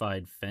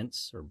electrified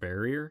fence or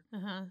barrier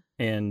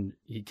and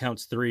he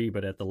counts 3,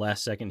 but at the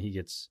last second he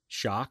gets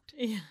shocked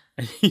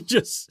and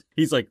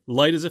he's like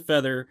light as a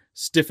feather,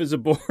 stiff as a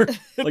board,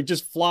 like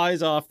just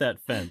flies off that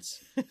fence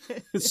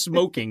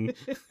smoking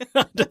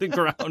onto the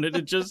ground, and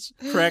it just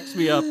cracks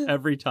me up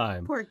every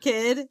time. Poor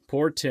kid.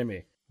 Poor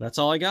Timmy. That's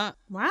all I got.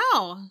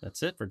 Wow,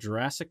 that's it for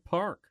Jurassic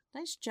Park.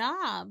 Nice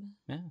job.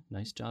 Yeah,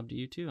 nice job to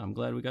you too. I'm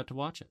glad we got to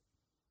watch it.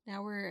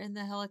 Now we're in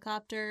the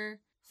helicopter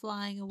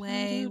flying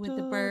away with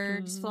the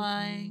birds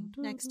flying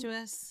next to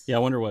us. Yeah, I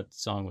wonder what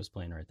song was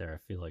playing right there. I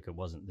feel like it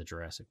wasn't the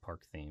Jurassic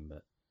Park theme,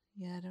 but...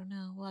 Yeah, I don't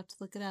know. We'll have to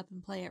look it up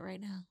and play it right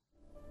now.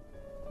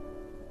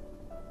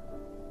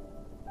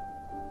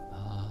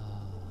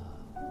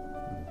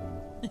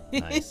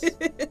 Nice.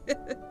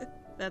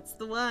 That's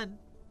the one.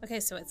 Okay,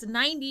 so it's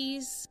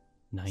 90s.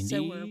 90s?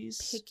 So we're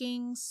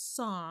picking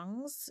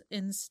songs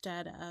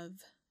instead of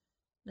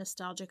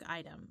nostalgic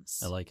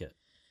items. I like it.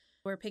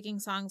 We're picking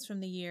songs from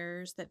the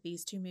years that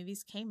these two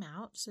movies came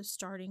out. So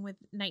starting with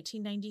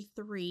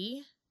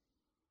 1993,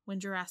 when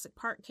Jurassic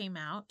Park came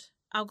out.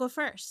 I'll go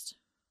first.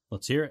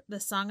 Let's hear it. The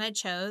song I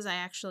chose, I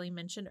actually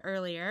mentioned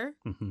earlier.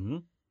 Mm-hmm.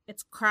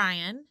 It's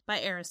Crying by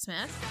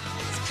Aerosmith.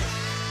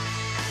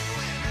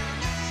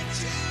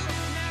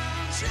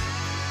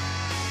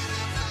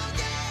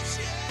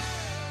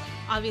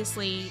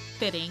 Obviously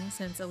fitting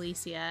since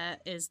Alicia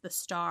is the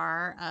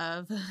star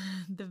of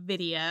the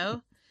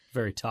video.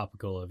 Very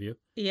topical of you.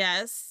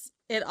 Yes.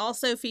 It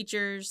also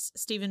features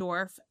Stephen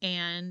Dorff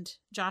and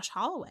Josh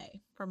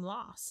Holloway from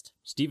Lost.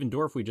 Stephen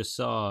Dorff we just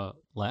saw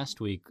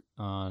last week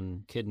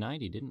on Kid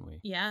 90, didn't we?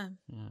 Yeah.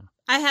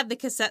 I had the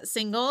cassette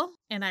single,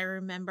 and I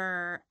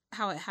remember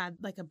how it had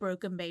like a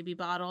broken baby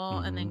bottle,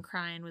 and then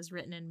Crying was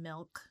written in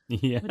milk,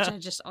 which I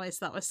just always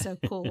thought was so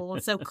cool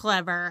and so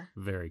clever.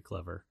 Very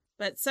clever.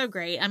 But so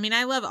great. I mean,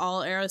 I love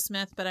all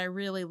Aerosmith, but I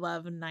really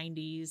love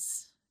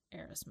 90s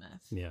Aerosmith.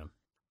 Yeah.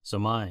 So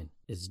mine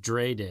is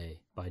Dre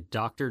Day by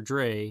Dr.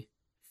 Dre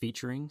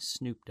featuring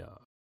Snoop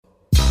Dogg.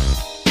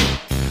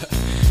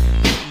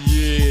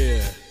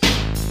 Yeah.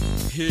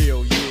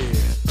 Hell yeah.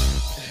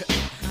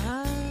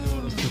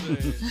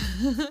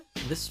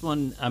 This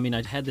one, I mean,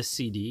 I had the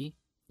CD.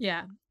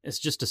 Yeah. It's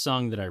just a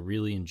song that I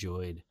really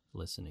enjoyed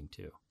listening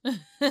to.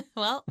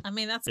 Well, I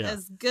mean, that's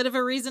as good of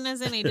a reason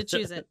as any to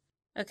choose it.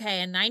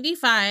 Okay, in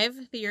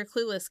 95, the year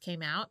Clueless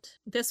came out.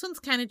 This one's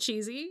kind of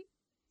cheesy,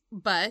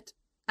 but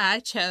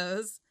I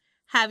chose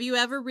Have You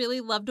Ever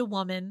Really Loved a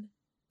Woman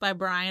by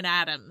Bryan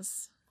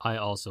Adams. I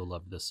also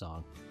loved this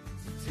song.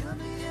 Tell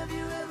me, have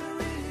you ever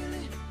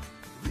really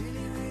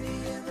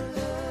ever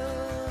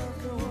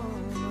loved a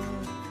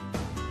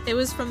woman? It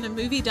was from the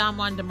movie Don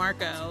Juan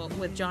DeMarco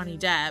with Johnny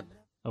Depp.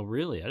 Oh,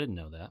 really? I didn't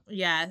know that.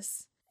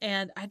 Yes.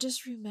 And I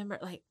just remember,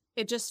 like,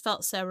 it just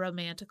felt so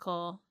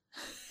romantical.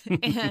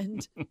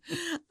 And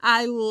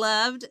I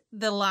loved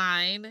the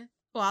line.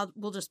 Well,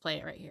 we'll just play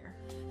it right here.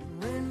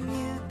 When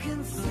you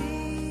can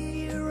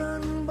see your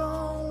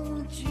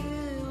unborn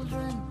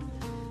children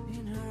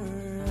in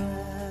her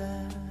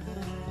eyes.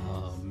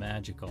 Oh,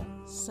 magical.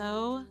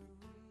 So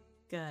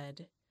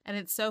good. And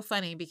it's so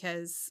funny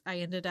because I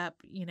ended up,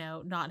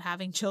 not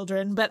having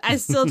children, but I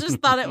still just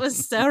thought it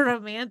was so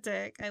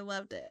romantic. I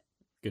loved it.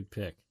 Good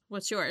pick.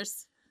 What's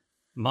yours?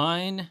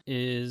 Mine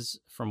is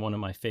from one of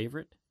my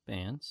favorite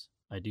bands.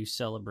 I do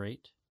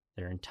celebrate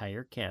their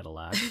entire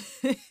catalog.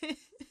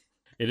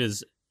 It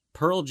is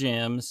Pearl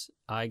Jam's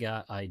I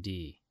Got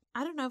ID.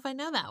 I don't know if I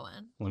know that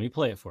one. Let me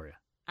play it for you.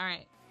 All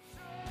right.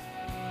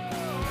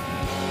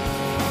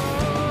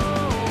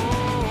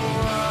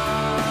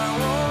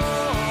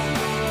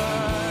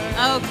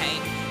 Okay.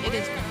 It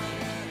is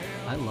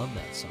familiar. I love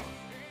that song.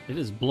 It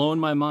is blowing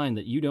my mind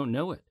that you don't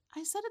know it.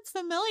 I said it's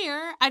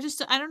familiar. I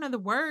don't know the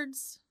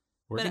words.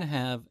 We're But- going to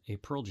have a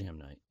Pearl Jam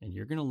night, and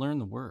you're going to learn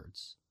the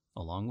words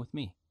along with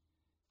me.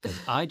 Because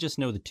I just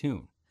know the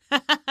tune.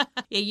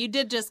 Yeah, you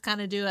did just kind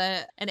of do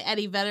an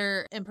Eddie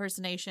Vedder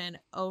impersonation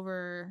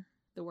over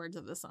the words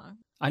of the song.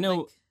 I know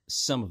Like-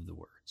 some of the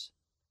words.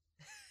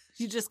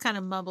 You just kind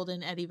of mumbled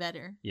in Eddie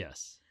Vedder.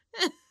 Yes.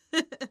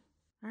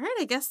 All right,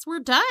 I guess we're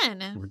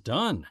done. We're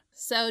done.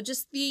 So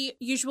just the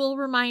usual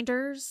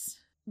reminders.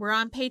 We're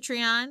on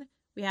Patreon.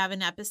 We have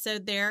an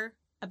episode there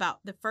about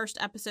the first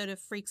episode of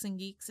Freaks and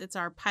Geeks. It's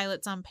our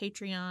Pilots on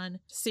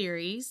Patreon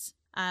series.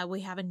 We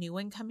have a new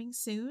one coming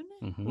soon.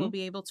 Mhm. We'll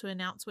be able to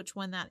announce which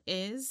one that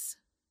is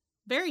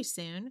very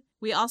soon.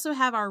 We also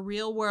have our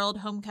Real World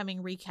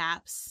Homecoming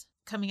recaps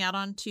coming out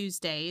on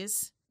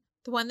Tuesdays.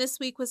 The one this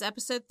week was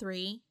episode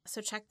 3, so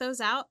check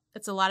those out.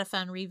 It's a lot of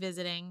fun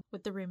revisiting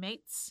with the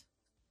roommates.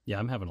 Yeah,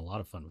 I'm having a lot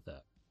of fun with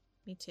that.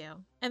 Me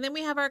too. And then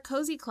we have our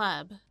Cozy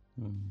Club.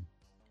 Mm.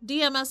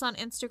 DM us on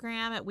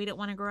Instagram at We Don't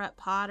Want to Grow Up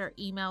Pod, or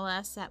email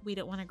us at We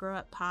Don't Want to Grow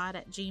Up Pod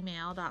at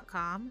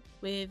gmail.com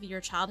with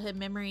your childhood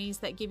memories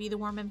that give you the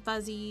warm and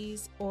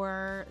fuzzies,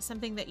 or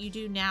something that you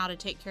do now to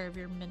take care of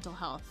your mental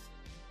health.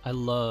 I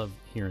love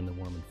hearing the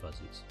warm and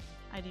fuzzies.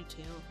 I do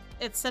too.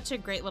 It's such a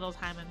great little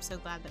time. I'm so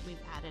glad that we've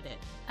added it.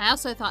 I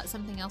also thought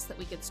something else that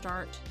we could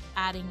start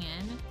adding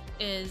in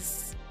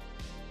is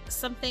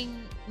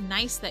something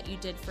nice that you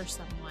did for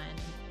someone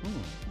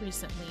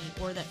recently,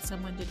 or that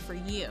someone did for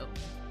you.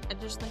 I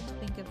just like to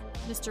think of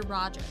Mr.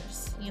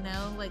 Rogers,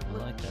 like I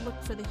like that.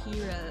 look for the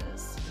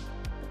heroes.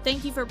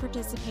 Thank you for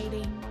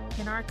participating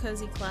in our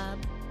Cozy Club,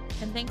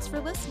 and thanks for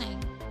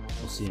listening.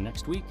 We'll see you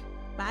next week.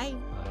 Bye.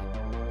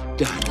 Bye.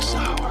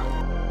 Dinosaur.